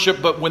that you worship.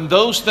 But when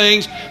those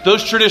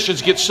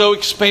traditions get so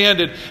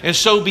expanded and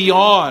so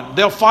beyond,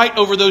 they'll fight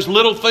over those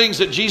little things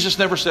that Jesus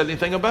never said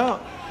anything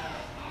about.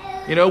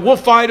 You know, we'll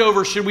fight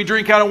over, should we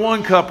drink out of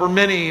one cup or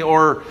many,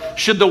 or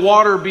should the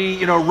water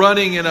be,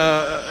 running in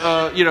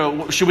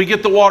should we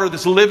get the water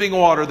that's living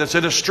water that's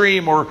in a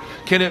stream, or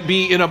can it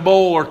be in a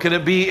bowl, or can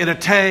it be in a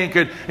tank?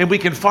 And we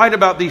can fight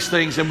about these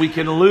things, and we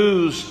can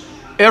lose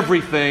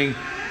everything,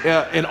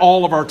 and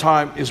all of our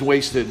time is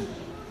wasted.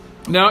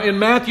 Now in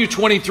Matthew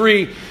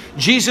 23,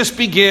 Jesus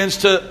begins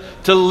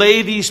to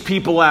lay these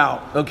people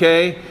out,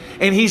 okay?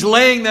 And he's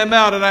laying them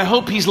out, and I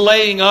hope he's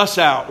laying us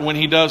out when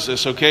he does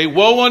this, okay?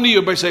 Woe unto you.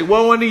 Everybody say,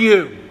 woe unto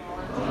you.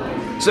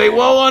 Say,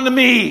 woe unto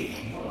me.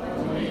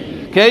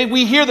 Okay,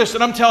 we hear this,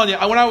 and I'm telling you,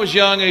 when I was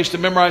young, I used to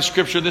memorize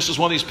scripture. This is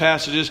one of these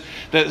passages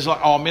that is like,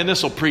 oh man,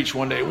 this will preach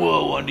one day.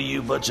 Woe unto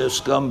you, bunch of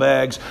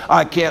scumbags.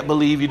 I can't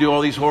believe you do all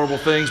these horrible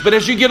things. But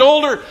as you get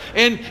older,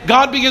 and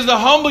God begins to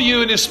humble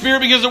you, and His Spirit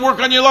begins to work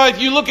on your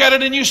life, you look at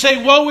it and you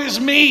say, woe is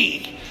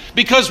me.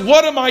 Because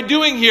what am I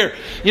doing here?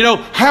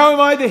 How am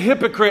I the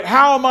hypocrite?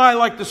 How am I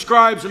like the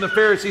scribes and the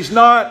Pharisees?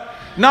 Not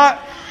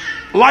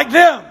like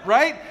them,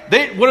 right?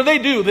 What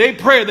do? They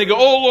pray. They go,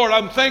 oh Lord,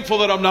 I'm thankful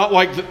that I'm not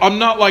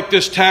like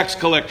this tax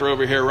collector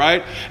over here,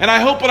 right? And I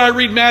hope when I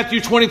read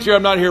Matthew 23,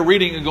 I'm not here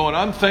reading and going,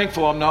 I'm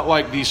thankful I'm not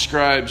like these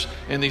scribes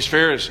and these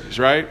Pharisees,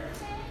 right?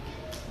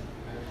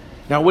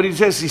 Now what he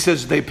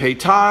says they pay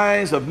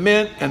tithes of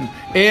mint and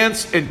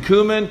ants and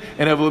cumin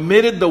and have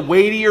omitted the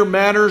weightier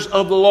matters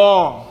of the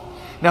law.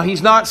 Now,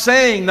 he's not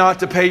saying not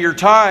to pay your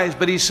tithes,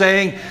 but he's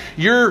saying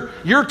you're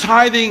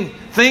tithing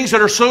things that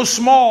are so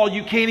small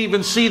you can't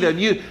even see them.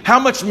 How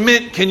much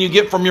mint can you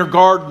get from your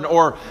garden,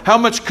 or how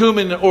much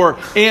cumin or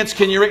ants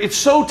can you? It's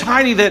so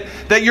tiny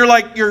that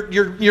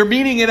you're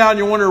meeting it out and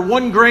you're wondering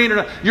 1 grain or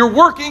not. You're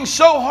working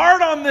so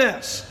hard on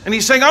this, and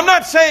he's saying, I'm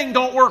not saying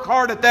don't work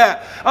hard at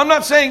that. I'm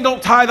not saying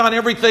don't tithe on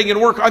everything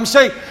and work. I'm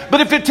saying,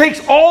 but if it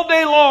takes all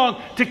day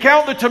long to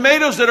count the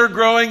tomatoes that are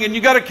growing, and you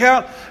got to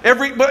count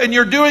and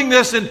you're doing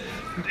this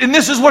and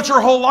this is what your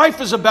whole life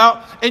is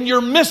about, and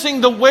you're missing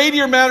the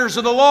weightier matters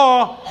of the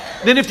law,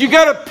 then if you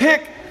got to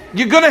pick,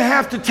 you're going to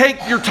have to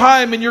take your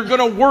time and you're going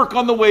to work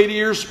on the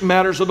weightier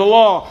matters of the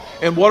law.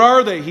 And what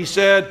are they? He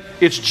said,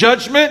 it's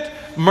judgment,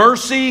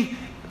 mercy,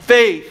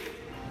 faith.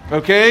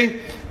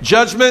 Okay?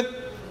 Judgment,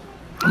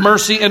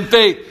 mercy, and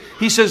faith.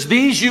 He says,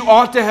 these you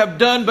ought to have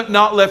done, but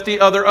not left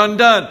the other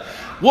undone.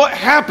 What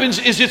happens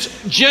is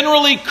it's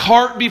generally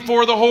cart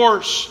before the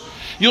horse.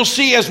 You'll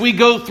see as we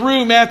go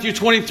through Matthew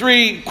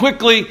 23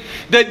 quickly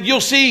that you'll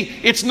see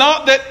it's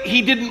not that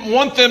he didn't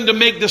want them to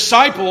make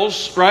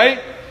disciples, right?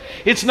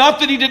 It's not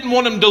that he didn't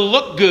want them to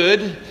look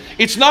good.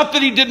 It's not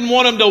that he didn't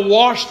want them to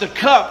wash the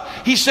cup.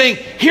 He's saying,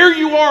 here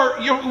you are,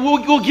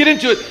 we'll get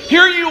into it.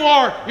 Here you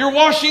are, you're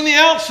washing the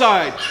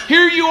outside.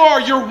 Here you are,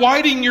 you're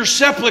whiting your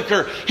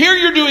sepulcher. Here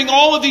you're doing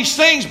all of these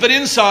things, but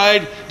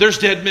inside there's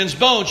dead men's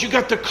bones. You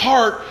got the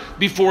cart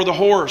before the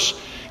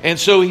horse. And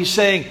so he's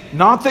saying,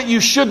 not that you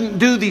shouldn't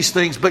do these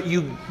things, but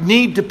you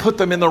need to put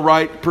them in the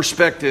right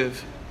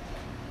perspective.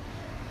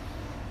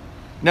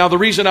 Now, the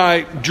reason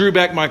I drew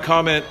back my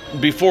comment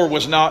before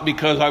was not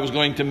because I was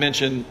going to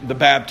mention the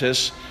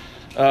Baptists.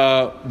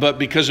 but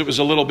because it was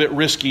a little bit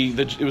risky,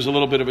 it was a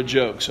little bit of a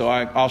joke. So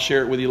I'll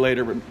share it with you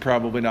later, but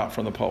probably not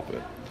from the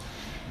pulpit.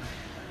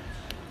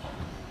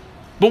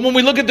 But when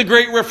we look at the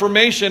Great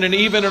Reformation, and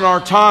even in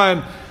our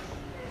time,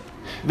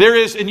 there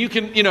is, and you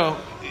can,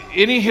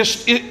 any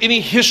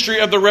history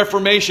of the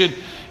Reformation,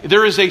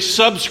 there is a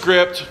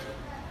subscript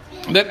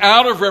that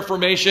out of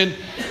Reformation,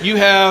 you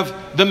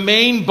have the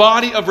main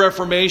body of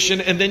Reformation,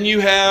 and then you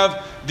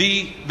have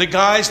the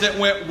guys that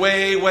went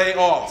way, way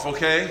off,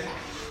 okay?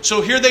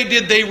 So here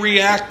they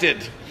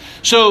reacted.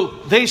 So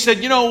they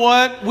said, you know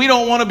what? We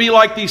don't want to be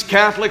like these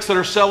Catholics that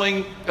are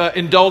selling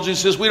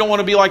indulgences. We don't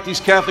want to be like these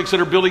Catholics that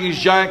are building these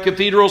giant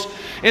cathedrals.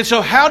 And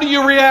so how do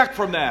you react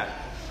from that?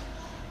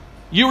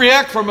 You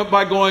react from it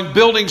by going,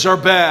 buildings are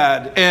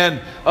bad,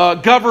 and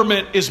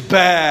government is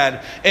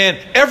bad, and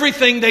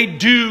everything they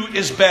do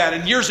is bad.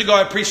 And years ago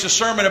I preached a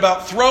sermon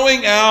about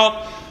throwing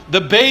out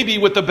the baby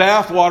with the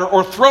bathwater,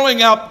 or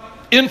throwing out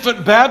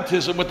infant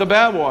baptism with the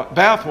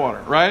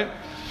bathwater, right?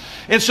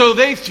 And so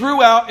they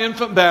threw out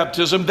infant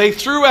baptism, they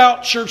threw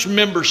out church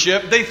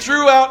membership, they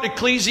threw out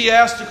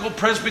ecclesiastical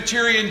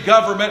Presbyterian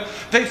government,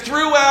 they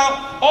threw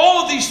out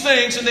all of these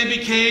things, and they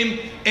became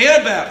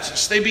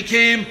Anabaptists, they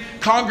became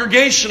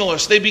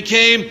Congregationalists, they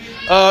became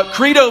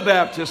Credo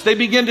Baptists. They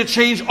began to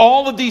change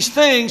all of these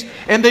things,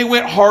 and they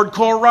went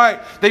hardcore right.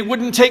 They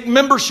wouldn't take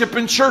membership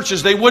in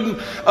churches, they wouldn't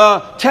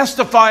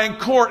testify in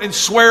court and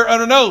swear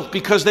on an oath,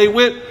 because they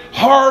went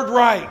hard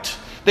right.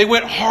 They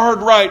went hard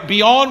right,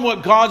 beyond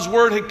what God's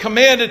Word had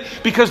commanded,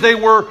 because they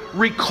were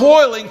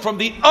recoiling from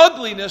the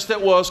ugliness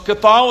that was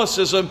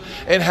Catholicism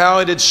and how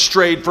it had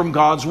strayed from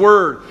God's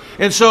Word.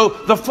 And so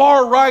the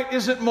far right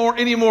isn't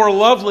any more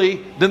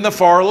lovely than the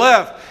far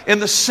left.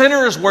 And the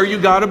center is where you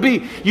got to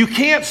be. You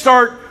can't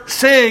start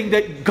saying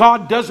that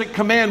God doesn't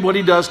command what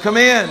He does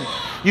command.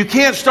 You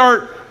can't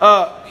start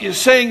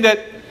saying that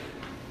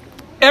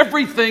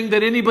everything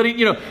that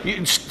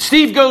anybody,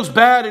 Steve goes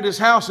bad at his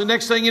house, and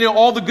next thing you know,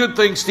 all the good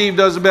things Steve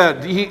does are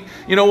bad. You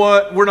know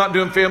what? We're not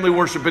doing family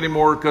worship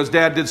anymore because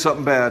Dad did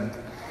something bad.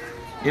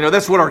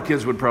 That's what our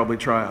kids would probably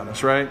try on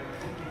us, right?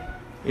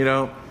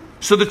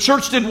 So the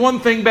church did one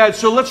thing bad,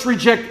 so let's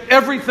reject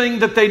everything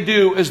that they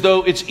do as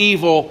though it's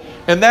evil.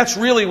 And that's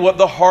really what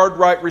the hard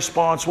right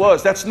response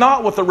was. That's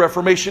not what the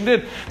Reformation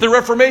did. The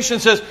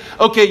Reformation says,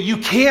 okay, you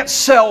can't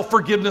sell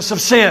forgiveness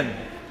of sin.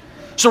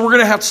 So we're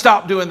going to have to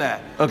stop doing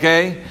that,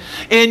 okay?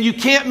 And you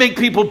can't make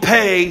people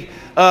pay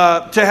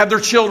to have their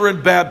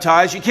children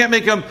baptized. You can't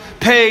make them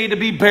pay to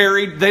be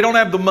buried. They don't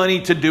have the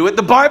money to do it.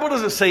 The Bible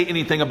doesn't say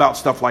anything about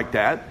stuff like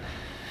that.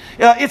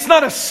 It's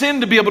not a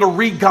sin to be able to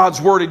read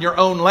God's Word in your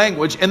own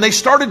language. And they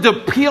started to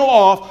peel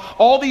off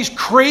all these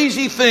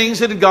crazy things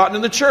that had gotten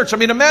in the church. I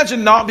mean,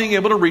 imagine not being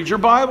able to read your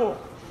Bible.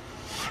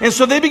 And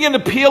so they began to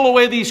peel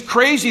away these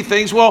crazy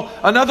things. Well,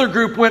 another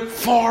group went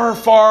far,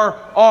 far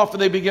off,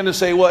 and they began to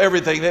say, well,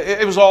 everything.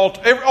 It was all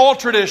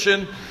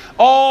tradition.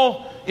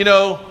 All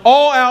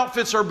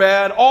outfits are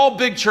bad. All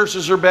big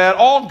churches are bad.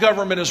 All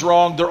government is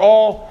wrong. They're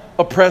all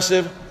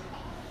oppressive.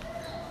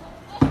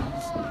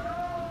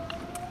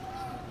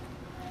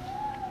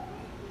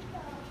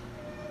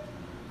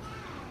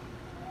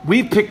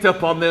 We've picked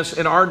up on this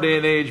in our day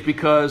and age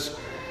because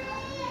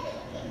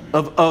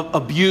of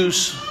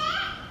abuse.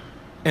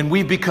 And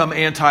we've become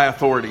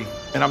anti-authority.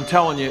 And I'm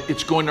telling you,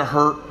 it's going to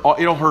hurt.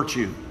 It'll hurt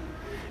you.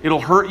 It'll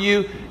hurt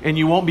you, and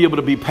you won't be able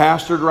to be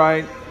pastored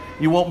right.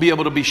 You won't be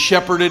able to be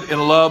shepherded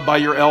and loved by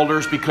your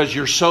elders, because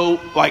you're so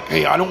like,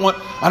 hey, I don't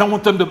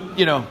want them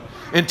to,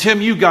 and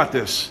Tim, you got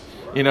this.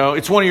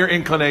 It's one of your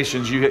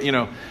inclinations.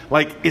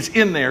 Like it's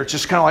in there. It's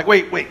just kind of like,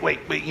 wait.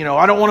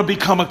 I don't want to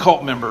become a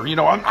cult member.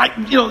 I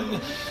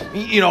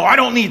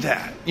don't need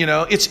that.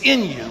 It's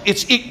in you.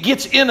 It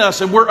gets in us,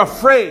 and we're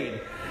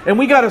afraid. And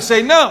we got to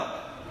say, no,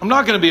 I'm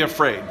not going to be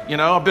afraid.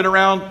 I've been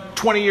around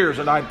 20 years,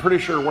 and I'm pretty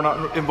sure we're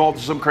not involved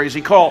in some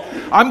crazy cult.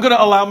 I'm going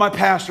to allow my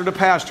pastor to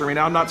pastor me.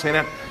 Now, I'm not saying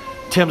that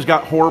Tim's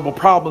got horrible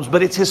problems,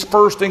 but it's his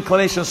first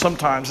inclination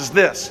sometimes is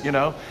this,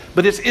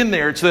 But it's in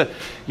there. It's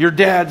your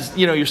dad's,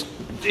 your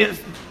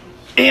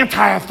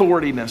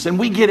anti-authorityness. And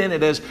we get in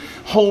it as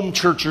home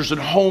churchers and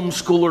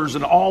homeschoolers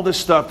and all this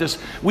stuff.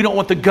 We don't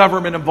want the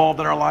government involved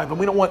in our life, and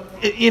we don't want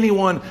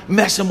anyone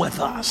messing with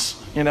us,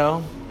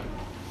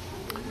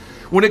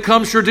 When it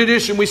comes to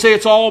tradition, we say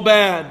it's all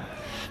bad.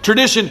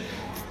 Tradition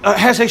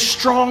has a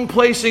strong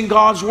place in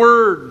God's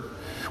Word.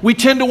 We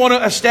tend to want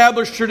to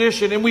establish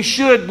tradition, and we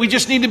should. We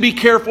just need to be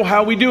careful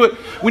how we do it.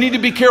 We need to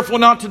be careful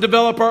not to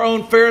develop our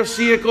own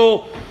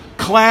Pharisaical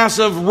class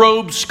of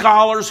robed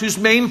scholars whose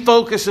main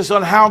focus is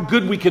on how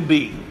good we can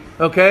be.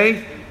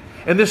 Okay?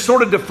 And this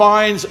sort of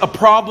defines a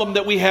problem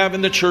that we have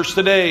in the church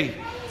today.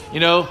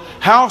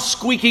 How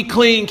squeaky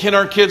clean can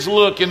our kids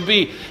look and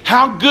be?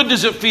 How good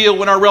does it feel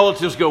when our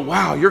relatives go,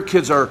 wow, your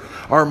kids are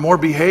are more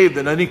behaved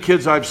than any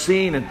kids I've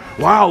seen. And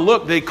wow,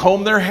 look, they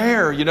comb their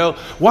hair,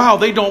 Wow,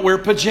 they don't wear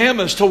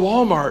pajamas to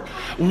Walmart.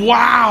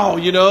 Wow,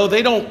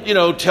 they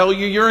don't, tell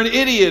you you're an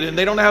idiot, and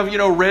they don't have,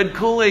 red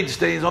Kool-Aid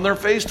stains on their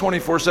face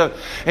 24/7.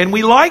 And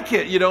we like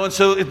it, and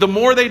so the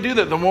more they do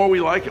that, the more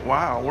we like it.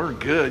 Wow, we're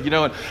good,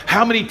 and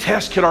how many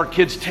tests can our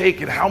kids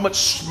take, and how much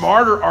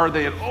smarter are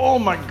they? And oh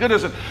my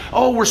goodness, and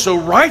oh, we're so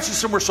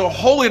righteous and we're so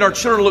holy, and our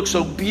children look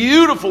so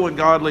beautiful and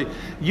godly.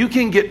 You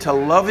can get to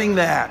loving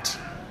that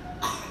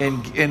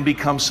and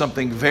become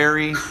something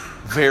very,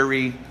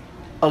 very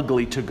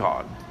ugly to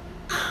God.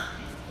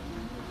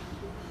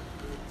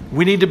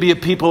 We need to be a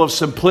people of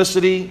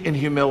simplicity and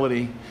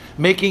humility,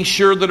 making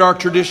sure that our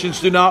traditions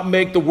do not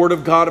make the Word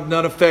of God of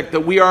none effect,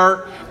 that we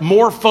are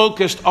more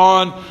focused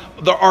on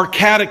our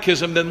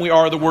catechism than we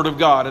are the Word of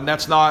God. And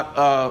that's not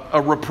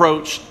a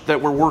reproach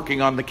that we're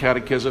working on the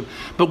catechism.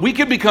 But we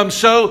can become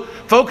so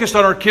focused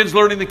on our kids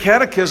learning the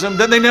catechism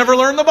that they never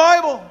learn the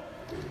Bible.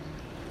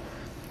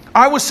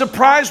 I was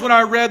surprised when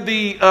I read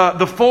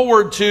the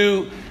foreword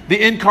to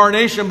The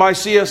Incarnation by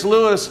C.S.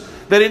 Lewis,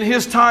 that in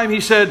his time he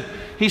said,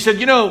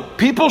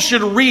 people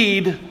should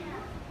read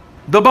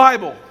the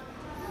Bible.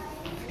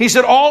 He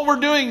said, all we're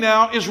doing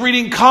now is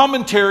reading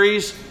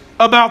commentaries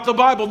about the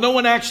Bible. No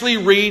one actually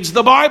reads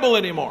the Bible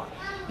anymore,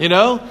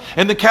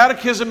 And the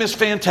catechism is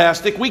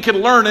fantastic. We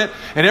can learn it,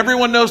 and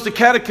everyone knows the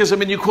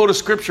catechism, and you quote a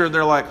scripture, and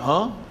they're like,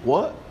 huh?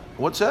 What?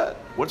 What's that?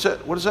 What's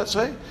that? What does that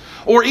say?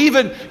 Or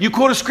even you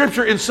quote a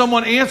scripture and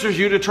someone answers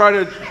you to try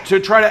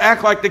to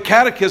act like the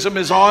catechism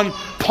is on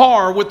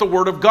par with the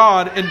Word of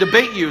God and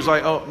debate you. It's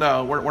like, oh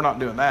no, we're not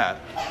doing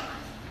that.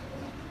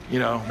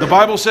 The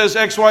Bible says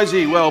X, Y,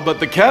 Z. Well, but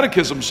the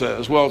catechism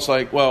says. Well, it's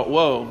like, well,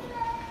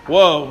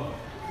 whoa,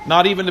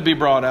 not even to be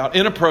brought out,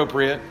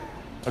 inappropriate.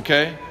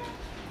 Okay.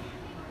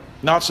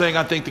 Not saying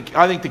I think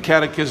the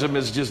catechism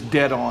is just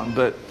dead on,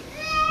 but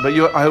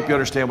I hope you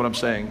understand what I'm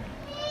saying.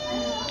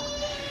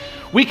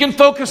 We can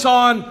focus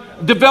on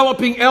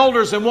developing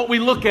elders, and what we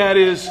look at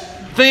is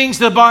things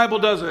the Bible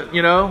doesn't,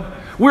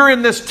 We're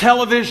in this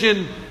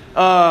television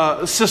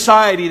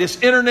society, this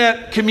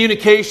internet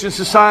communication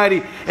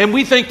society, and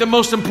we think the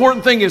most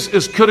important thing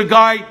is could a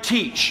guy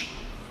teach?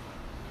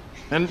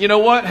 And you know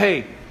what?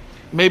 Hey,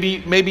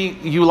 maybe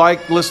you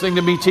like listening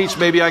to me teach.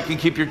 Maybe I can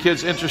keep your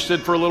kids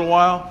interested for a little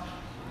while.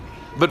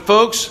 But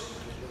folks,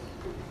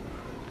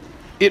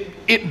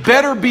 it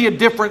better be a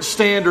different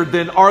standard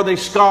than are they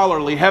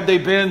scholarly? Have they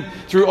been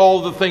through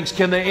all the things?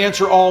 Can they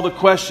answer all the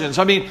questions?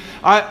 I mean,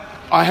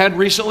 I had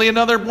recently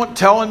another one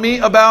telling me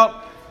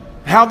about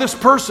how this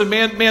person,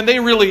 man,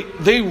 they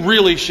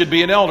really should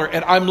be an elder.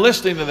 And I'm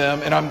listening to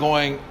them and I'm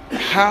going,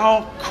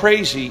 how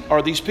crazy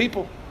are these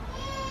people?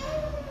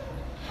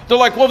 They're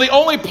like, well, the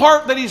only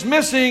part that he's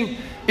missing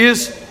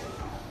is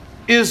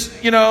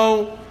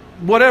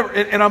whatever.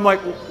 And I'm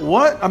like,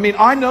 what? I mean,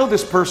 I know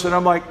this person.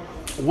 I'm like,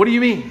 what do you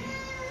mean?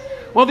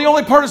 Well, the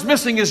only part is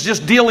missing is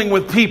just dealing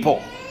with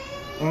people.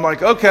 I'm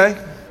like, okay.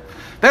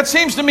 That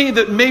seems to me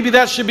that maybe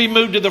that should be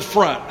moved to the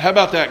front. How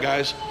about that,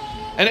 guys?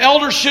 An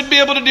elder should be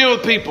able to deal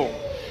with people.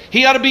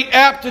 He ought to be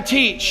apt to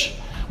teach.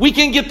 We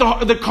can get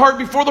the cart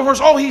before the horse.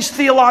 Oh, he's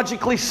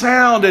theologically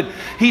sound and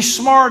he's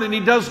smart and he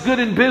does good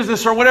in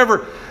business or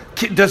whatever.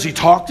 Does he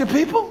talk to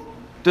people?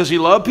 Does he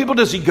love people?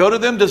 Does he go to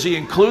them? Does he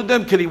include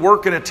them? Can he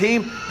work in a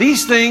team?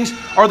 These things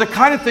are the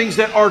kind of things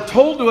that are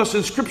told to us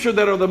in Scripture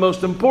that are the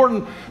most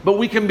important, but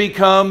we can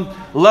become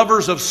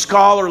lovers of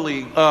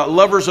scholarly,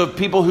 lovers of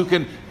people who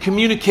can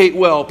communicate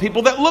well,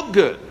 people that look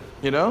good,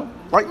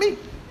 like me.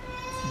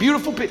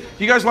 Beautiful people.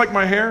 You guys like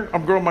my hair?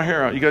 I'm growing my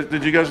hair out.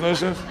 Did you guys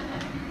notice this?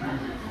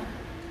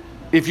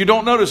 If you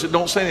don't notice it,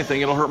 don't say anything.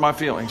 It'll hurt my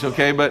feelings,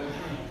 okay? But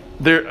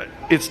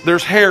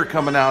there's hair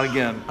coming out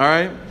again, all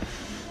right?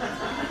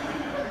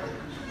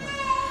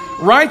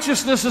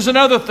 Righteousness is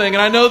another thing,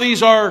 and I know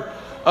these are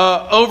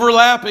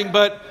overlapping,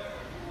 but,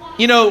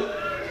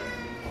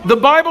 the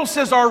Bible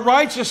says our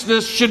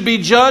righteousness should be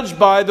judged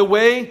by the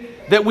way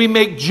that we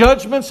make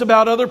judgments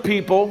about other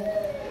people,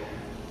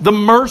 the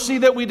mercy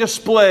that we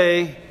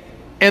display,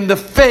 and the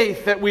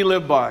faith that we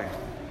live by.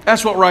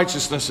 That's what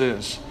righteousness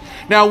is.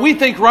 Now, we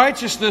think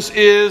righteousness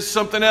is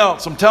something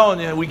else. I'm telling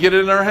you, we get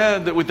it in our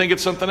head that we think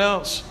it's something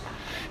else.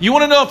 You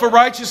want to know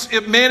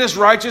if man is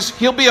righteous?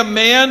 He'll be a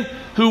man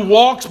who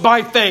walks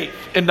by faith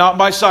and not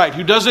by sight,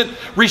 who doesn't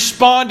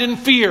respond in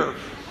fear,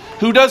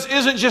 who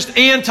isn't just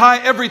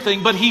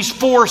anti-everything, but he's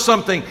for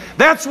something.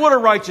 That's what a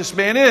righteous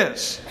man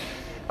is.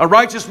 A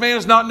righteous man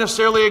is not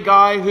necessarily a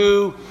guy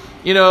who,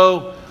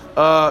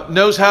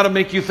 knows how to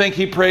make you think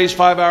he prays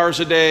 5 hours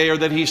a day or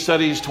that he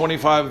studies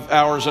 25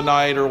 hours a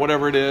night or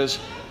whatever it is.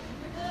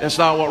 That's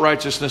not what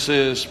righteousness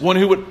is. One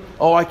who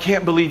I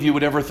can't believe you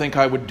would ever think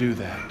I would do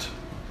that.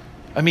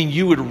 I mean,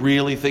 you would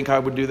really think I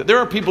would do that. There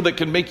are people that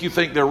can make you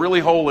think they're really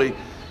holy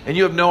and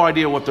you have no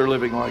idea what they're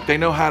living like. They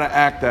know how to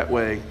act that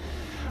way.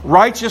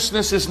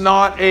 Righteousness is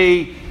not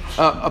a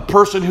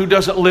person who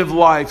doesn't live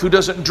life, who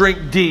doesn't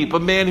drink deep, a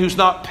man who's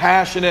not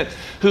passionate,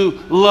 who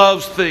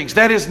loves things.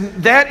 That is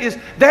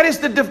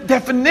the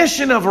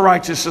definition of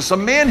righteousness. A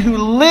man who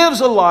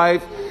lives a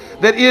life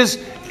that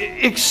is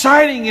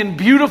exciting and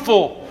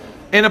beautiful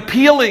and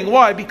appealing.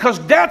 Why?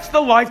 Because that's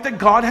the life that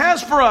God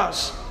has for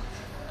us.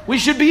 We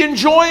should be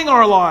enjoying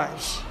our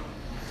lives.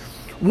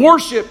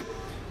 Worship.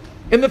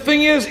 And the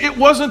thing is, it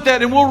wasn't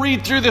that, and we'll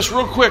read through this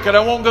real quick, and I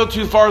won't go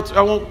too far,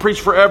 I won't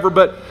preach forever,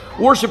 but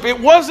worship. It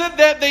wasn't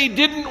that they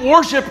didn't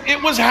worship,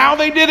 it was how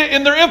they did it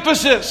in their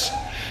emphasis.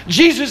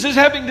 Jesus is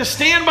having to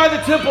stand by the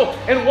temple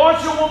and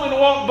watch a woman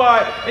walk by,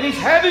 and he's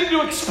having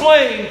to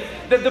explain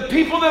that the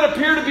people that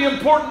appear to be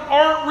important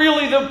aren't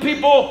really the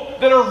people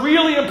that are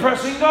really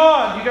impressing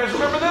God. You guys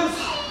remember this?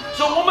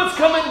 So a woman's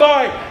coming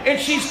by, and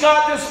she's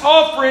got this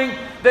offering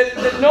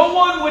that no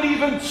one would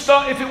even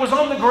stop. If it was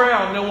on the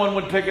ground, no one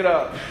would pick it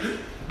up.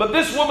 But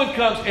this woman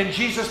comes, and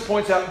Jesus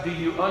points out, do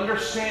you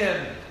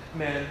understand,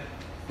 men?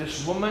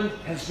 This woman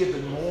has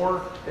given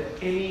more than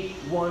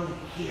anyone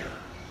here.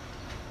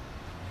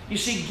 You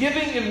see,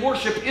 giving in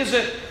worship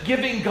isn't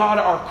giving God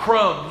our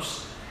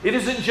crumbs. It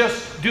isn't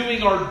just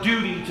doing our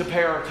duty to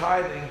pay our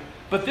tithing.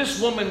 But this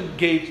woman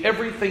gave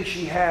everything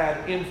she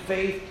had in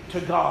faith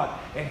to God.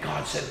 And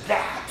God said,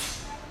 that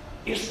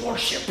is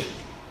worship.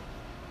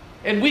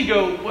 And we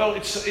go, well,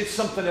 it's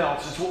something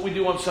else. It's what we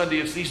do on Sunday.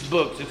 It's these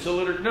books. It's a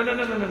liturgy.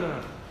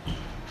 No.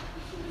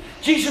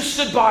 Jesus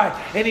stood by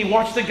and he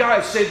watched the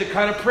guys say the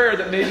kind of prayer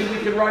that maybe we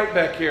could write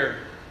back here.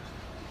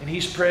 And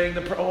he's praying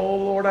the prayer, oh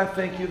Lord, I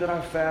thank you that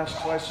I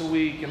fast twice a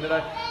week and that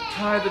I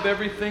tithe of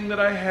everything that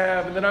I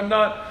have and that I'm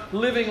not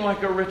living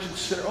like a wretched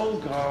sinner. Oh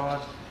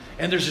God.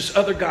 And there's this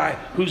other guy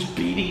who's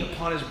beating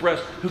upon his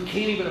breast, who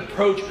can't even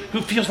approach,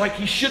 who feels like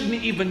he shouldn't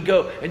even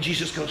go. And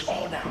Jesus goes,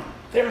 oh, now,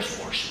 there's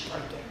worship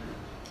right there.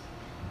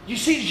 You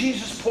see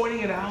Jesus pointing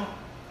it out?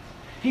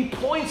 He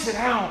points it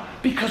out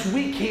because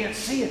we can't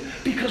see it.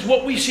 Because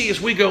what we see is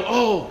we go,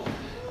 oh,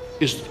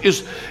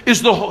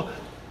 is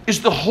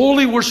the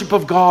holy worship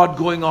of God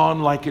going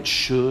on like it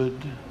should?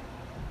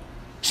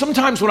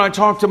 Sometimes when I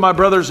talk to my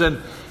brothers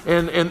and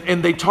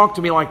they talk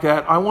to me like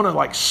that, I want to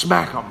like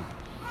smack them.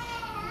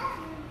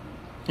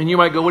 And you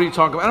might go, what are you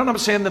talking about? I'm not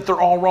saying that they're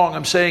all wrong.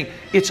 I'm saying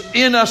it's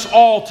in us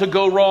all to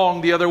go wrong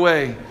the other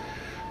way.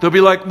 They'll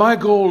be like, my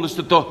goal is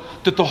that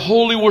the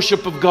holy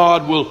worship of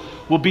God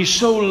will be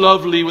so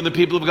lovely when the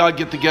people of God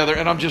get together.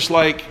 And I'm just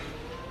like,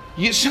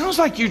 it sounds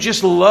like you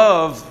just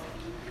love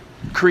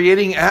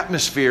creating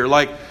atmosphere.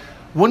 Like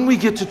when we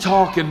get to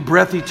talk in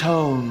breathy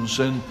tones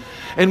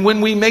and when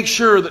we make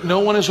sure that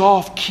no one is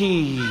off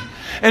key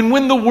and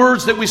when the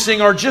words that we sing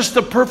are just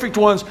the perfect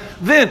ones,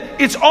 then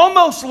it's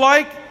almost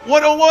like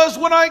what it was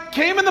when I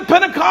came in the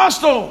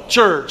Pentecostal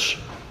church.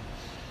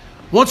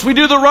 Once we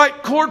do the right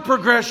chord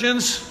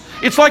progressions,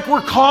 it's like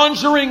we're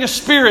conjuring a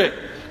spirit.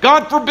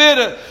 God forbid,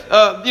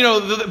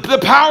 the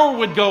power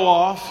would go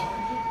off.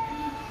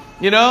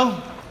 You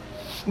know?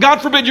 God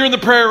forbid you're in the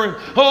prayer room.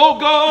 Oh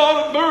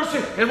God of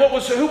mercy. And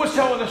who was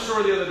telling this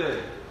story the other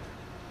day?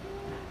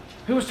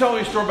 Who was telling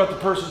me a story about the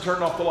person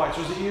turning off the lights?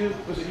 Was it you?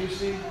 Was it you,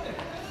 Steve?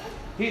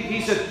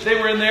 He said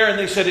they were in there and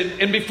they said,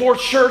 and before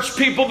church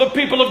people, the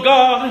people of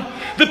God,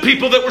 the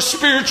people that were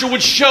spiritual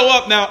would show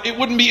up. Now, it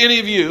wouldn't be any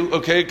of you,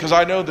 okay, because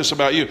I know this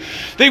about you.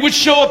 They would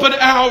show up an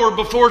hour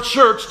before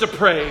church to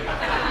pray.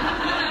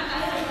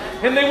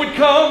 And they would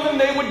come and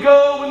they would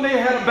go and they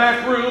had a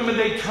back room and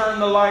they'd turn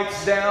the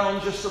lights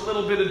down just a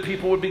little bit and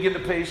people would begin to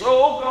pace.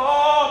 Oh,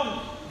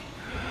 God.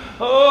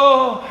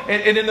 Oh,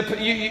 and in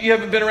you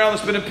haven't been around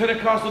this, but in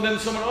Pentecostal, then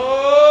someone,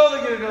 they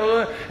get it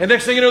going. And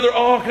next thing you know, they're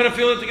all kind of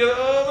feeling it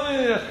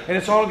together. And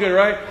it's all good,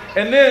 right?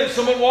 And then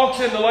someone walks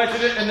in, the lights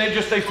are in, and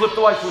they flip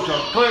the light switch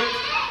on. Click.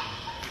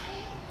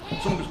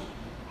 Someone goes,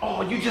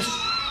 oh,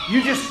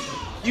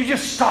 you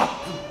just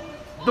stopped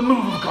the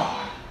move of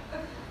God.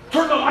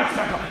 Turn the lights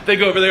back on. They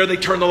go over there, they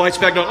turn the lights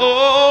back on.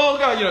 Oh,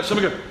 God,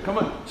 someone goes, come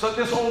on. So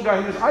this old guy,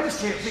 he goes, I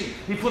just can't see.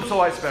 He flips the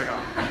lights back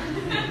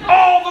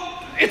on.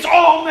 It's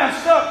all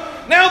messed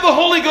up. Now the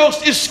Holy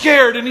Ghost is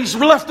scared and he's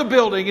left the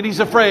building and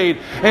he's afraid.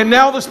 And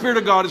now the Spirit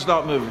of God is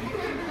not moving.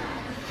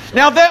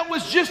 Now that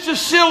was just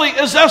as silly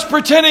as us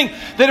pretending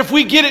that if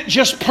we get it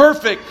just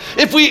perfect,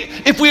 if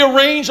we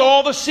arrange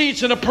all the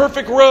seats in a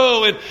perfect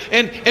row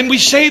and we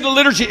say the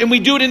liturgy and we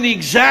do it in the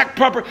exact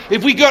proper,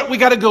 we got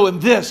to go in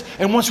this,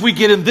 and once we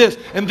get in this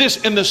and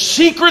this, and the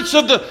secrets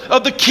of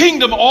the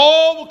kingdom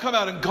all will come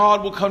out and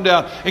God will come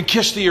down and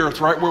kiss the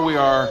earth right where we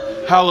are.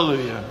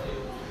 Hallelujah.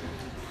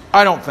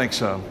 I don't think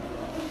so.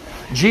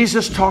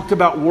 Jesus talked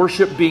about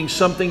worship being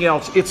something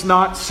else. It's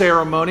not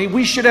ceremony.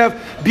 We should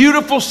have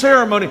beautiful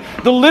ceremony.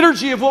 The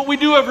liturgy of what we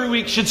do every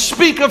week should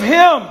speak of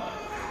Him.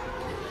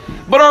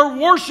 But our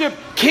worship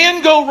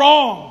can go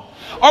wrong.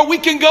 Or we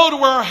can go to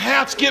where our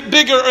hats get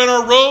bigger and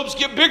our robes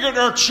get bigger and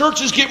our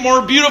churches get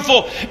more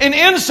beautiful. And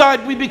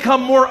inside we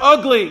become more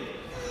ugly.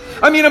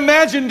 I mean,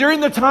 imagine during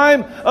the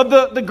time of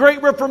the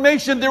Great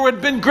Reformation, there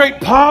had been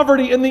great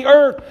poverty in the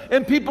earth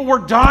and people were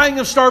dying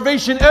of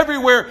starvation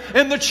everywhere.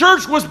 And the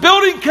church was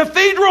building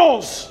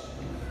cathedrals.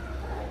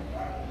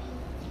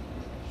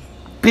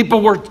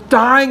 People were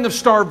dying of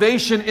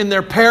starvation in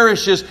their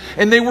parishes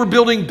and they were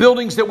building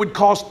buildings that would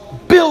cost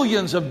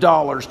billions of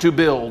dollars to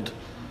build.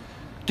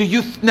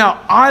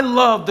 Now, I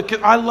love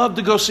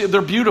to go see,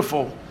 they're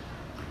beautiful.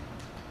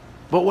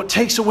 But what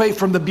takes away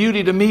from the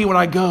beauty to me when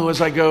I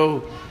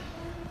go,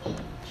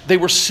 they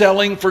were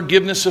selling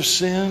forgiveness of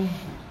sin.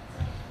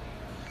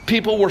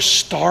 People were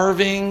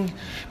starving.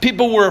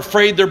 People were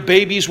afraid their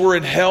babies were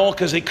in hell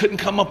because they couldn't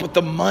come up with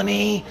the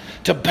money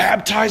to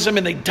baptize them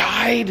and they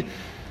died.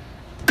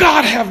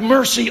 God have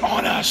mercy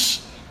on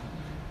us.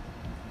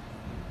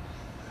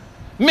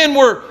 Men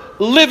were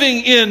living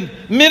in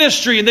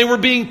ministry and they were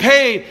being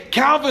paid.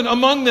 Calvin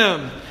among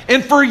them.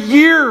 And for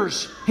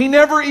years, he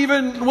never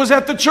even was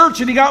at the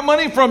church and he got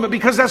money from it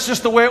because that's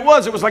just the way it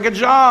was. It was like a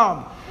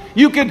job.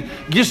 You could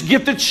just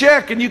get the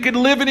check and you could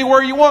live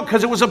anywhere you want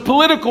because it was a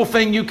political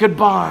thing you could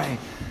buy.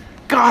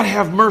 God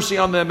have mercy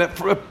on them.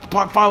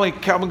 Finally,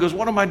 Calvin goes,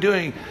 what am I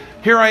doing?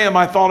 Here I am.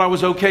 I thought I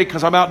was okay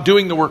because I'm out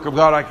doing the work of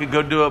God. I could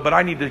go do it, but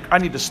I need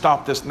to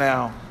stop this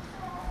now.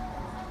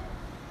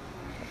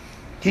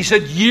 He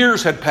said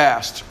years had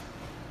passed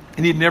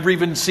and he'd never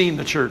even seen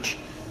the church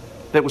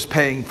that was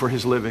paying for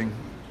his living.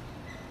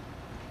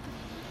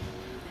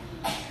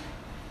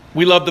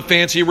 We love the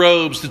fancy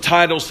robes, the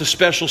titles, the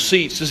special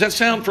seats. Does that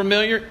sound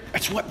familiar?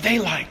 That's what they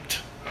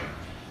liked.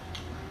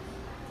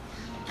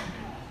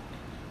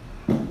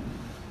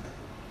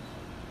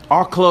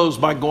 I'll close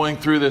by going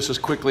through this as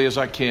quickly as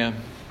I can.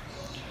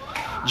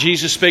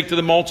 Jesus spake to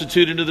the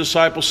multitude and to the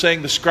disciples,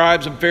 saying, the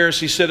scribes and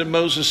Pharisees sit at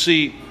Moses'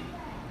 seat.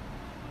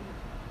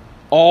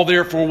 All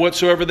therefore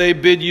whatsoever they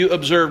bid you,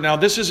 observe. Now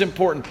this is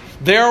important.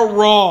 They're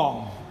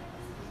wrong,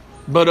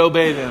 but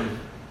obey them.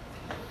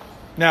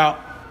 Now,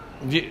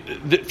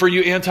 for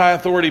you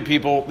anti-authority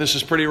people, this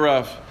is pretty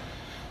rough.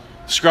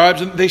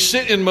 Scribes, they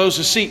sit in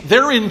Moses' seat.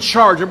 They're in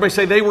charge. Everybody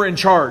say they were in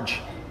charge.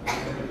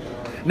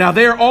 Now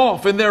they're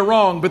off and they're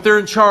wrong, but they're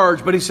in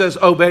charge. But he says,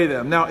 obey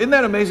them. Now, isn't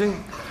that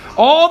amazing?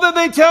 All that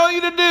they tell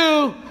you to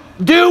do,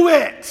 do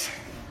it.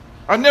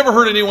 I've never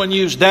heard anyone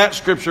use that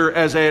scripture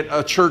as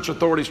a church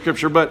authority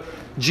scripture, but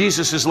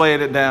Jesus is laying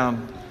it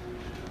down.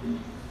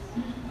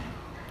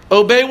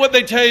 Obey what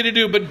they tell you to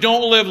do, but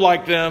don't live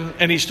like them.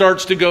 And he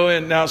starts to go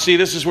in. Now, see,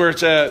 this is where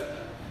it's at.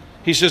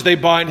 He says they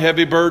bind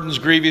heavy burdens,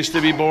 grievous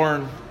to be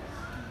borne.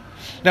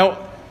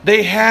 Now,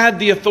 they had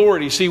the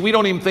authority. See, we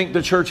don't even think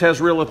the church has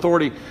real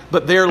authority,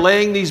 but they're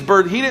laying these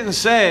burdens. He didn't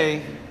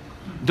say,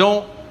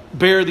 don't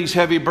bear these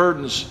heavy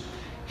burdens.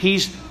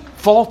 He's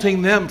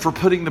faulting them for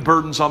putting the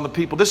burdens on the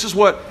people. This is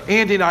what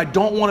Andy and I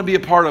don't want to be a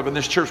part of in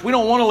this church. We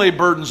don't want to lay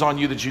burdens on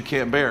you that you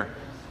can't bear.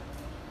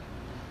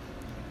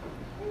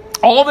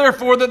 All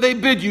therefore that they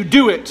bid you,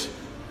 do it.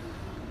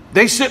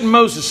 They sit in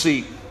Moses'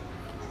 seat,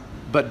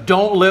 but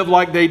don't live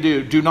like they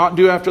do. Do not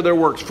do after their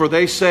works, for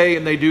they say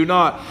and they do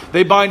not.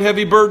 They bind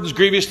heavy burdens,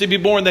 grievous to be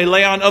borne. They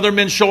lay on other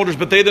men's shoulders,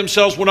 but they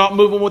themselves will not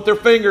move them with their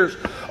fingers.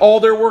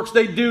 All their works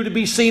they do to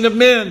be seen of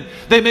men.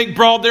 They make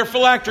broad their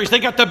phylacteries. They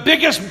got the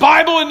biggest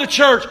Bible in the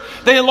church.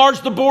 They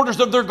enlarge the borders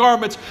of their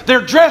garments.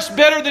 They're dressed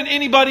better than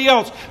anybody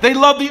else. They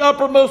love the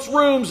uppermost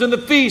rooms and the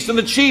feasts and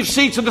the chief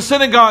seats of the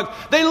synagogue.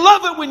 They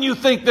love it when you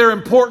think they're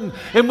important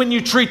and when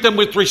you treat them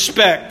with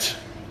respect.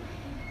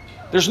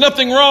 There's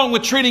nothing wrong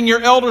with treating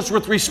your elders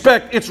with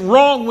respect. It's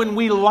wrong when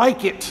we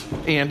like it,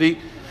 Andy.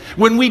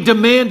 When we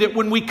demand it,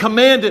 when we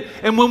command it,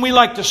 and when we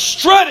like to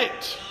strut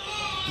it.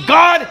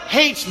 God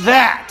hates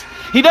that.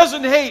 He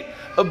doesn't hate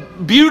a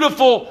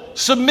beautiful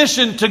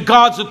submission to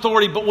God's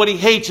authority, but what He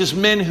hates is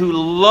men who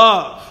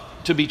love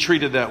to be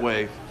treated that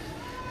way.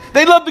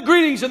 They love the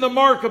greetings in the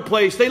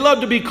marketplace. They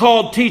love to be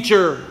called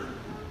teacher.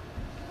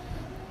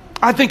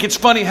 I think it's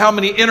funny how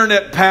many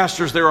internet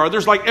pastors there are.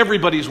 There's like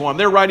everybody's one.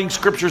 They're writing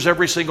scriptures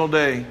every single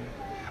day.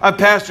 I've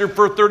pastored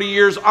for 30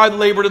 years. I've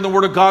labored in the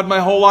Word of God my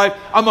whole life.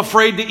 I'm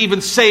afraid to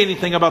even say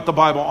anything about the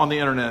Bible on the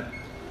internet,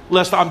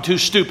 lest I'm too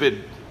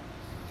stupid.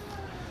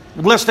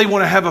 Lest they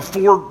want to have a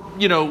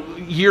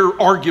 4-year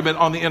argument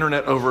on the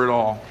internet over it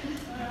all.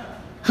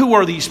 Who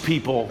are these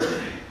people?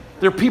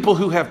 They're people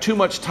who have too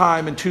much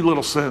time and too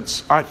little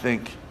sense, I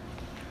think.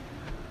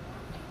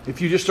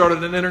 If you just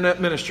started an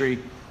internet ministry,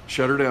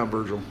 shut her down,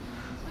 Virgil.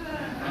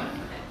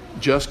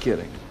 Just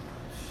kidding.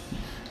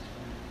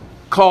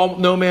 Call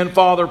no man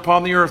father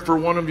upon the earth, for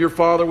one of your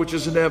Father which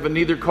is in heaven.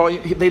 Neither call you.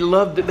 They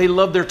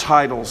loved their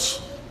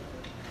titles.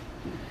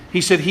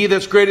 He said, he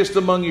that's greatest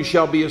among you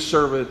shall be a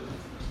servant.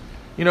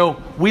 You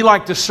know, we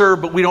like to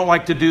serve, but we don't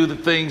like to do the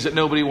things that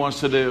nobody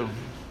wants to do.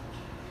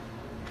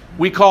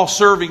 We call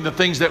serving the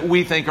things that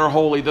we think are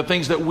holy, the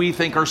things that we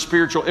think are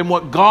spiritual. And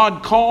what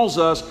God calls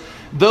us,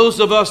 those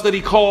of us that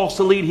He calls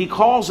to lead, He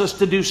calls us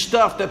to do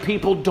stuff that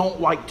people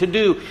don't like to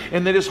do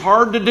and that is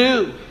hard to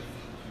do.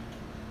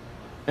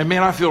 And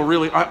man, I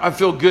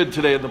feel good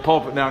today in the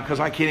pulpit now because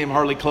I can't even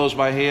hardly close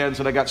my hands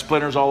and I got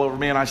splinters all over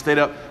me and I stayed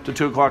up to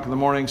 2 o'clock in the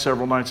morning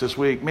several nights this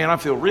week. Man, I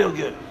feel real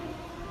good.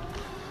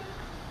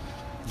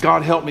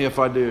 God help me if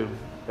I do.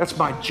 That's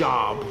my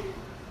job.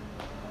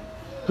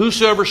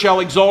 Whosoever shall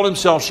exalt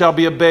himself shall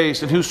be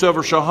abased, and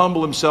whosoever shall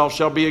humble himself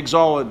shall be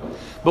exalted.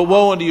 But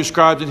woe unto you,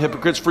 scribes and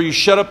hypocrites, for you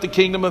shut up the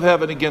kingdom of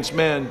heaven against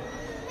men.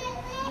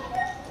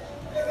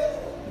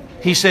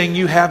 He's saying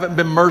you haven't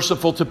been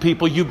merciful to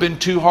people. You've been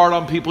too hard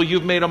on people.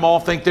 You've made them all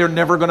think they're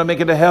never going to make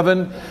it to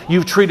heaven.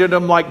 You've treated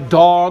them like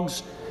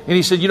dogs. And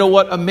he said, you know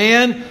what? A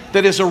man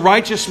that is a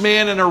righteous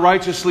man and a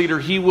righteous leader,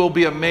 he will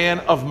be a man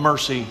of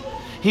mercy.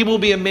 He will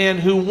be a man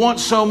who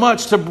wants so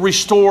much to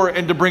restore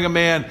and to bring a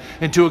man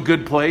into a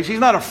good place. He's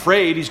not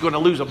afraid he's going to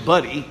lose a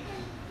buddy.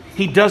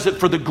 He does it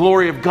for the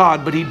glory of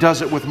God, but he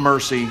does it with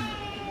mercy.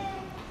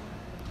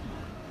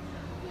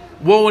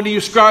 Woe unto you,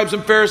 scribes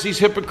and Pharisees,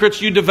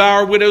 hypocrites! You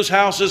devour widows'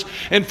 houses,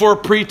 and for a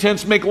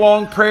pretense make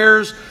long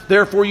prayers.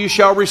 Therefore you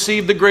shall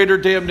receive the greater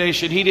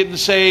damnation. He didn't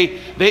say,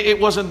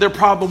 their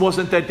problem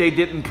wasn't that they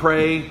didn't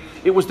pray.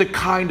 It was the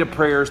kind of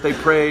prayers they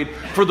prayed,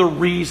 for the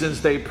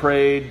reasons they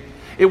prayed.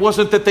 It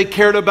wasn't that they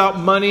cared about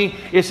money.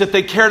 It's that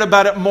they cared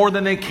about it more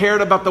than they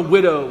cared about the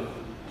widow.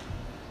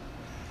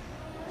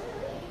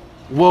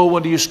 Woe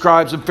unto you,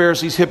 scribes and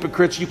Pharisees,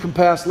 hypocrites! You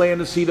compass land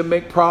and sea to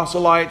make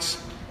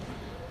proselytes.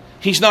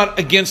 He's not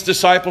against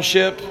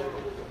discipleship.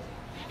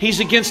 He's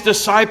against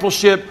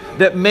discipleship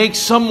that makes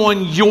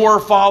someone your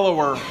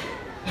follower.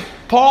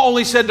 Paul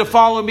only said to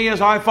follow me as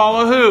I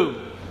follow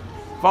who?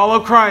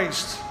 Follow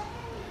Christ.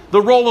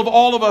 The role of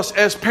all of us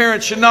as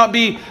parents should not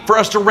be for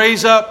us to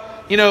raise up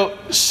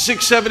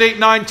 6, 7, 8,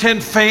 9,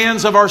 10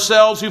 fans of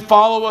ourselves who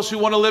follow us, who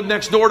want to live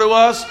next door to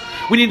us.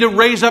 We need to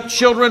raise up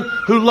children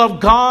who love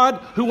God,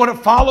 who want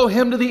to follow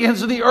Him to the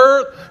ends of the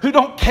earth, who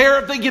don't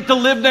care if they get to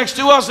live next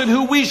to us, and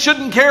who we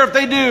shouldn't care if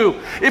they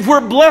do. If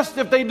we're blessed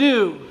if they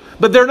do.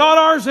 But they're not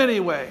ours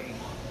anyway.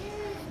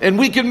 And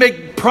we can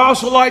make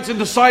proselytes and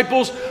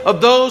disciples of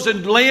those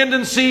in land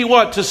and sea,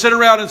 what? To sit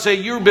around and say,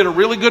 you've been a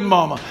really good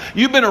mama.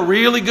 You've been a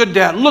really good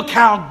dad. Look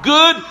how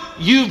good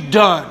you've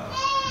done.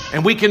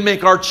 And we can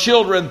make our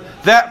children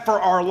that for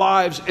our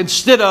lives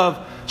instead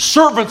of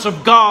servants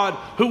of God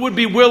who would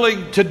be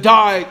willing to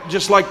die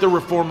just like the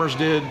reformers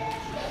did.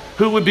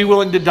 Who would be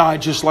willing to die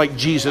just like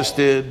Jesus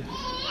did.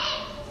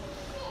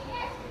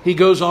 He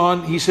goes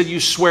on, he said, you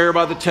swear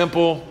by the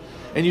temple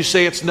and you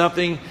say it's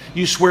nothing.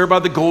 You swear by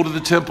the gold of the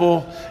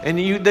temple. And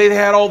they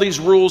had all these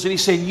rules. And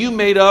he's saying you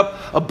made up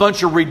a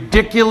bunch of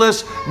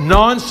ridiculous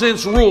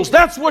nonsense rules.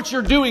 That's what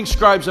you're doing,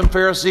 scribes and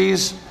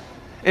Pharisees.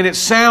 And it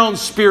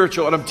sounds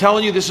spiritual. And I'm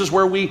telling you, this is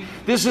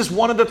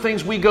one of the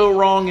things we go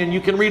wrong. And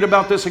you can read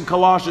about this in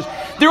Colossians.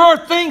 There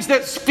are things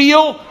that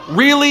feel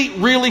really,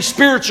 really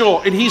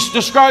spiritual. And he's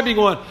describing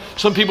one.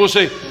 Some people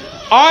say,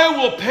 I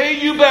will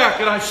pay you back.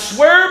 And I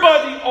swear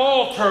by the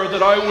altar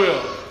that I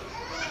will.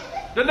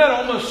 Doesn't that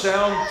almost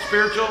sound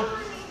spiritual?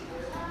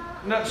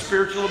 Nothing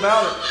spiritual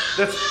about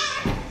it.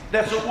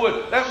 That's a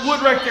wood. That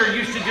wood right there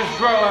used to just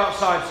grow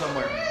outside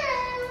somewhere.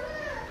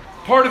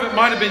 Part of it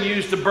might have been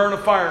used to burn a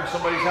fire in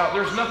somebody's house.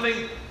 There's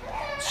nothing.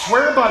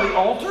 Swear by the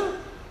altar?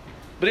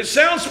 But it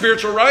sounds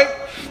spiritual, right?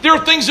 There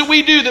are things that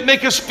we do that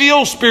make us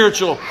feel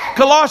spiritual.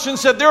 Colossians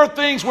said there are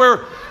things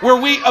where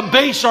we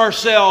abase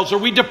ourselves or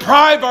we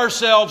deprive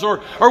ourselves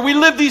or we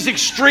live these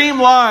extreme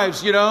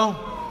lives, And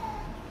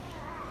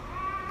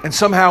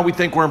somehow we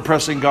think we're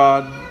impressing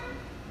God.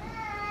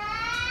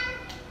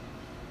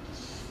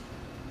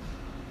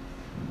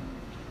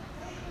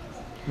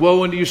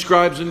 Woe unto you,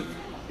 scribes and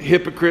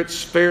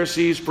hypocrites,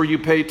 Pharisees, for you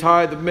pay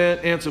tithe of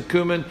mint, ants of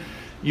cumin.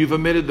 You've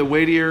omitted the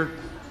weightier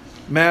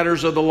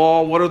matters of the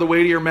law. What are the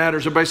weightier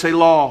matters? Everybody say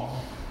law,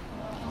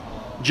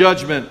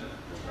 judgment,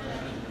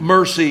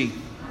 mercy,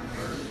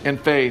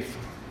 and faith.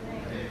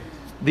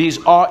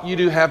 These ought you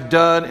to have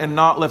done and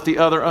not left the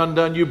other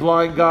undone. You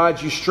blind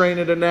guides, you strain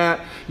at a gnat,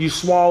 you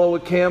swallow a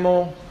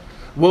camel.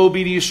 Woe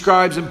be to you,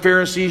 scribes and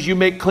Pharisees, you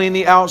make clean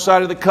the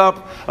outside of the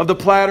cup of the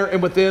platter,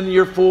 and within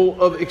you're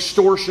full of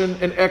extortion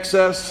and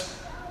excess.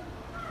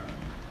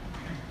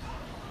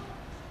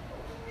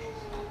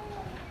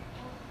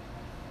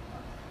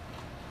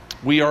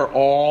 We are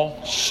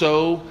all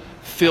so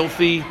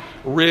filthy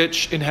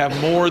rich and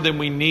have more than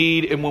we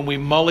need. And when we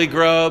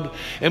mully-grub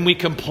and we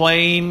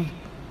complain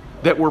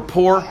that we're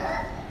poor,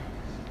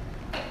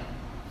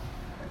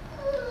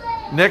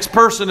 next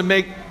person to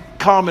make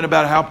comment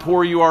about how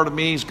poor you are to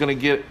me is going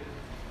to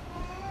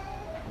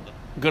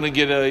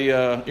get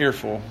a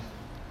earful.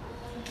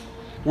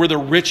 We're the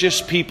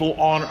richest people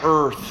on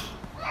earth.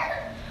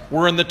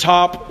 We're in the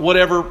top,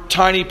 whatever,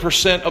 tiny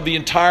percent of the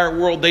entire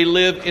world. They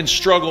live in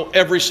struggle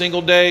every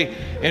single day.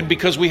 And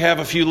because we have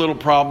a few little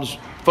problems,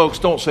 folks,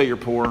 don't say you're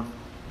poor.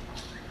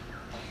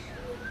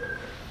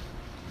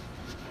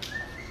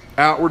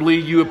 Outwardly,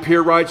 you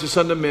appear righteous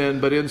unto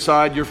men, but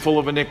inside you're full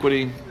of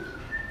iniquity.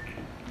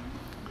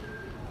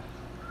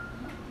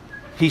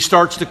 He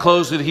starts to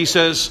close it. He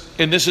says,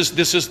 and this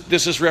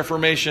is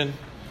Reformation,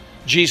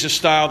 Jesus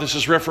style. This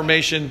is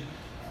Reformation,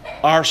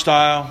 our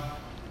style.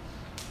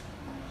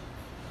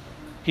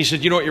 He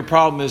said, you know what your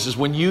problem is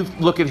when you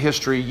look at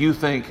history, you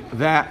think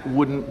that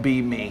wouldn't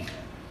be me.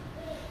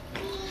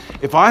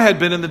 If I had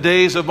been in the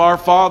days of our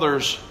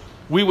fathers,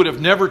 we would have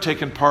never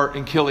taken part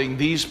in killing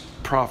these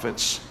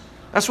prophets.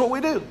 That's what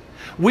we do.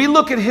 We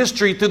look at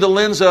history through the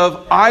lens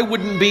of, I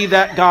wouldn't be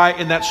that guy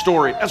in that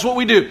story. That's what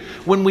we do.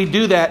 When we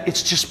do that,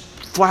 it's just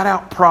flat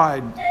out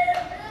pride.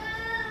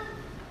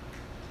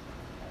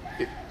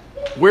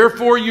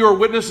 Wherefore you are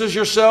witnesses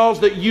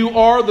yourselves that you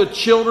are the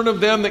children of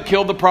them that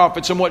killed the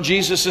prophets. And what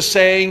Jesus is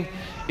saying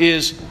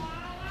is,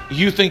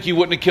 You think you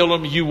wouldn't have killed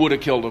him? You would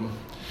have killed him.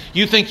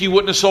 You think you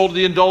wouldn't have sold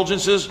the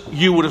indulgences?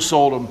 You would have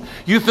sold them.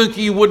 You think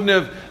you wouldn't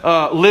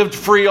have lived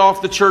free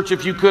off the church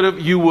if you could have?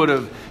 You would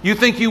have. You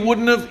think you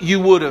wouldn't have? You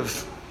would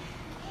have.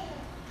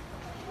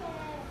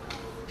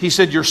 He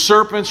said, you're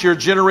serpents, you're a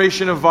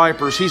generation of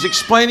vipers. He's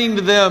explaining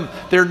to them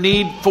their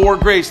need for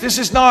grace. This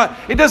is not,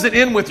 it doesn't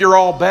end with you're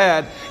all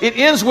bad. It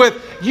ends with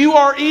you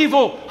are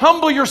evil.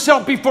 Humble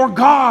yourself before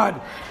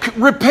God.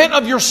 Repent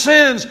of your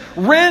sins.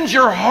 Rend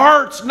your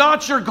hearts,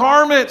 not your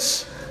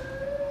garments.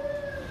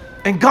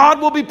 And God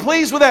will be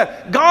pleased with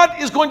that.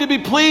 God is going to be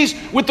pleased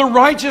with the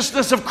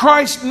righteousness of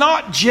Christ,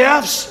 not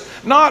Jeff's,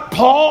 not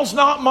Paul's,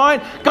 not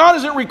mine. God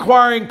isn't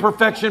requiring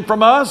perfection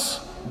from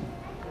us.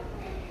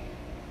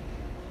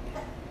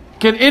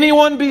 Can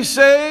anyone be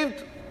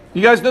saved?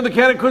 You guys know the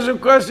catechism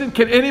question?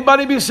 Can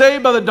anybody be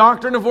saved by the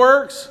doctrine of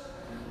works?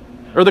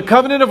 Or the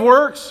covenant of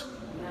works?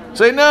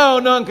 Say no,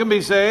 none can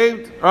be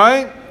saved,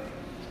 right?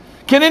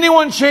 Can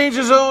anyone change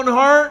his own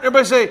heart?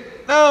 Everybody say,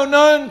 no,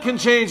 none can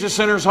change a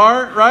sinner's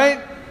heart, right?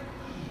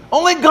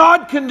 Only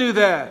God can do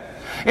that.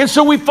 And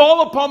so we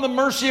fall upon the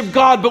mercy of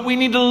God, but we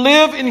need to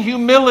live in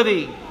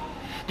humility.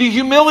 The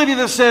humility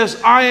that says,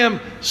 I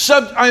am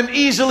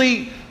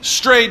easily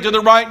strayed to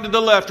the right and to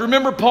the left.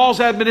 Remember Paul's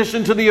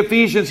admonition to the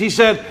Ephesians. He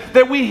said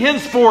that we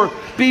henceforth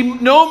be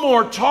no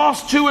more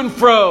tossed to and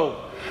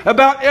fro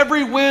about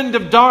every wind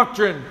of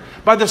doctrine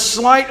by the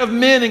sleight of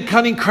men and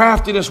cunning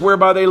craftiness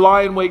whereby they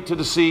lie in wait to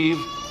deceive.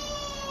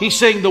 He's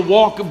saying the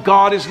walk of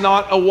God is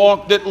not a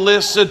walk that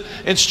lists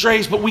and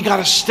strays, but we got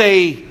to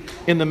stay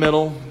in the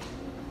middle.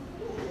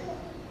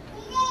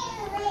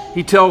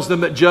 He tells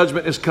them that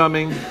judgment is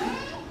coming.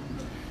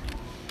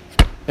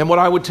 And what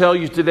I would tell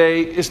you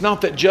today is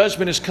not that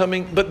judgment is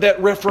coming, but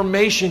that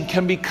reformation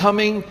can be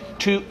coming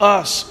to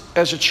us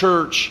as a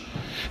church.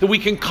 That we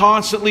can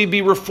constantly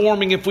be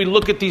reforming if we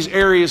look at these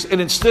areas,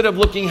 and instead of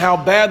looking how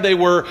bad they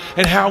were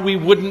and how we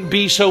wouldn't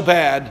be so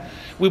bad,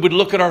 we would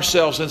look at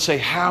ourselves and say,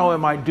 how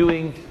am I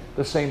doing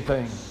the same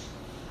thing?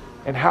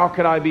 And how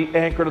can I be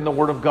anchored in the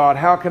Word of God?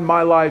 How can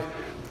my life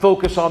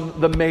focus on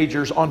the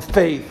majors, on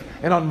faith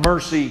and on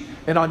mercy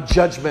and on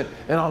judgment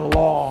and on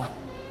law?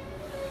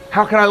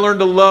 How can I learn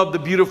to love the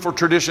beautiful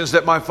traditions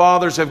that my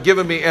fathers have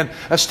given me and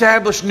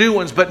establish new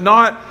ones, but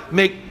not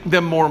make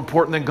them more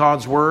important than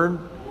God's Word?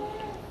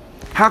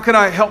 How can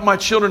I help my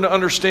children to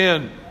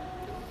understand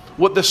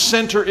what the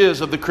center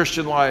is of the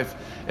Christian life?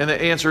 And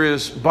the answer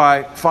is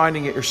by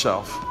finding it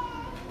yourself.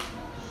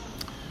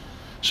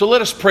 So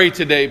let us pray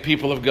today,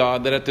 people of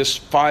God, that at this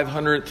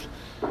 500th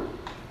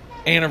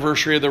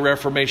anniversary of the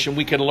Reformation,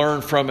 we can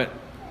learn from it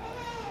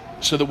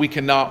so that we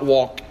cannot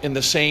walk in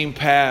the same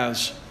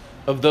paths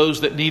of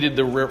those that needed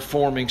the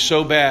reforming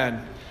so bad,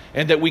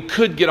 and that we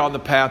could get on the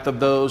path of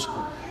those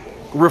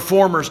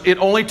reformers. It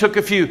only took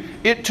a few.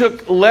 It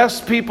took less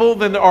people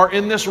than are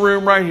in this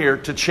room right here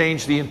to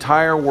change the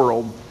entire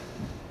world.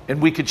 And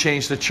we could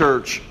change the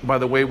church by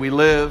the way we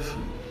live.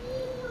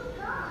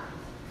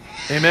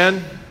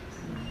 Amen?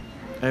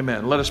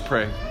 Amen. Let us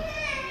pray.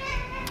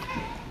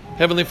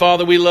 Heavenly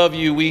Father, we love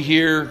you. We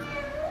hear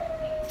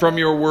from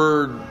your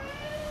word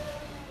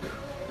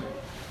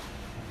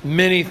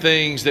many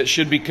things that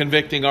should be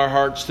convicting our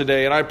hearts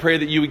today. And I pray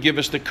that you would give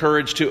us the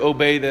courage to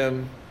obey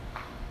them.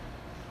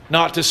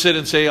 Not to sit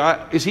and say,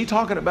 is he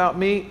talking about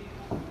me?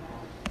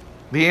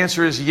 The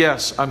answer is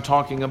yes, I'm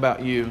talking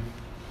about you.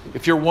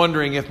 If you're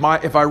wondering if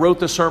I wrote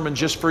the sermon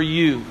just for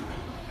you,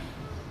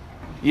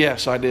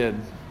 yes, I did.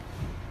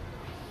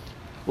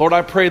 Lord,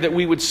 I pray that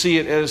we would see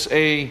it as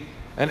an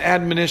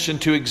admonition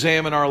to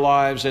examine our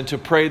lives and to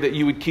pray that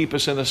you would keep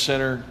us in the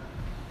center.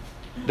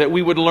 That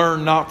we would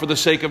learn not for the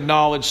sake of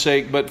knowledge's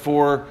sake, but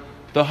for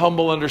the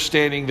humble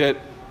understanding that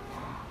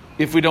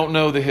if we don't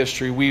know the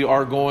history, we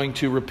are going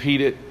to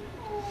repeat it.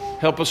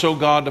 Help us, O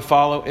God, to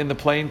follow in the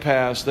plain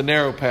paths, the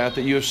narrow path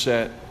that you have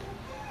set,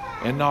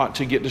 and not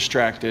to get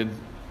distracted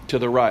to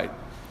the right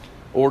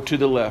or to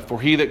the left. For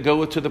he that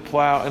goeth to the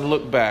plow and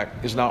look back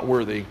is not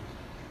worthy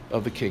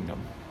of the kingdom.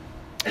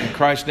 In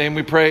Christ's name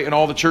we pray. And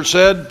all the church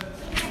said,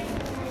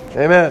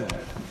 Amen.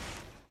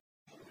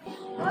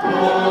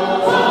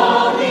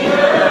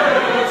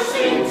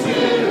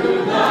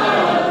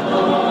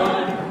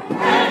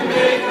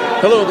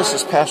 Hello, this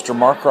is Pastor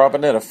Mark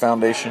Robinette of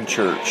Foundation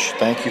Church.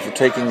 Thank you for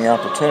taking the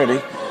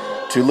opportunity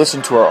to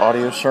listen to our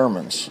audio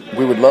sermons.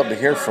 We would love to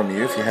hear from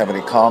you if you have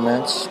any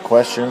comments,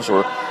 questions,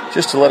 or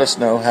just to let us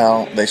know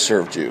how they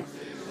served you.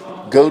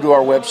 Go to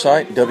our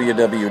website,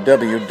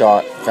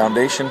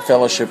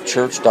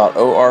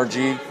 www.foundationfellowshipchurch.org,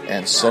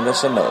 and send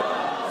us a note.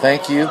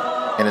 Thank you,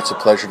 and it's a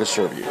pleasure to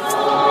serve you.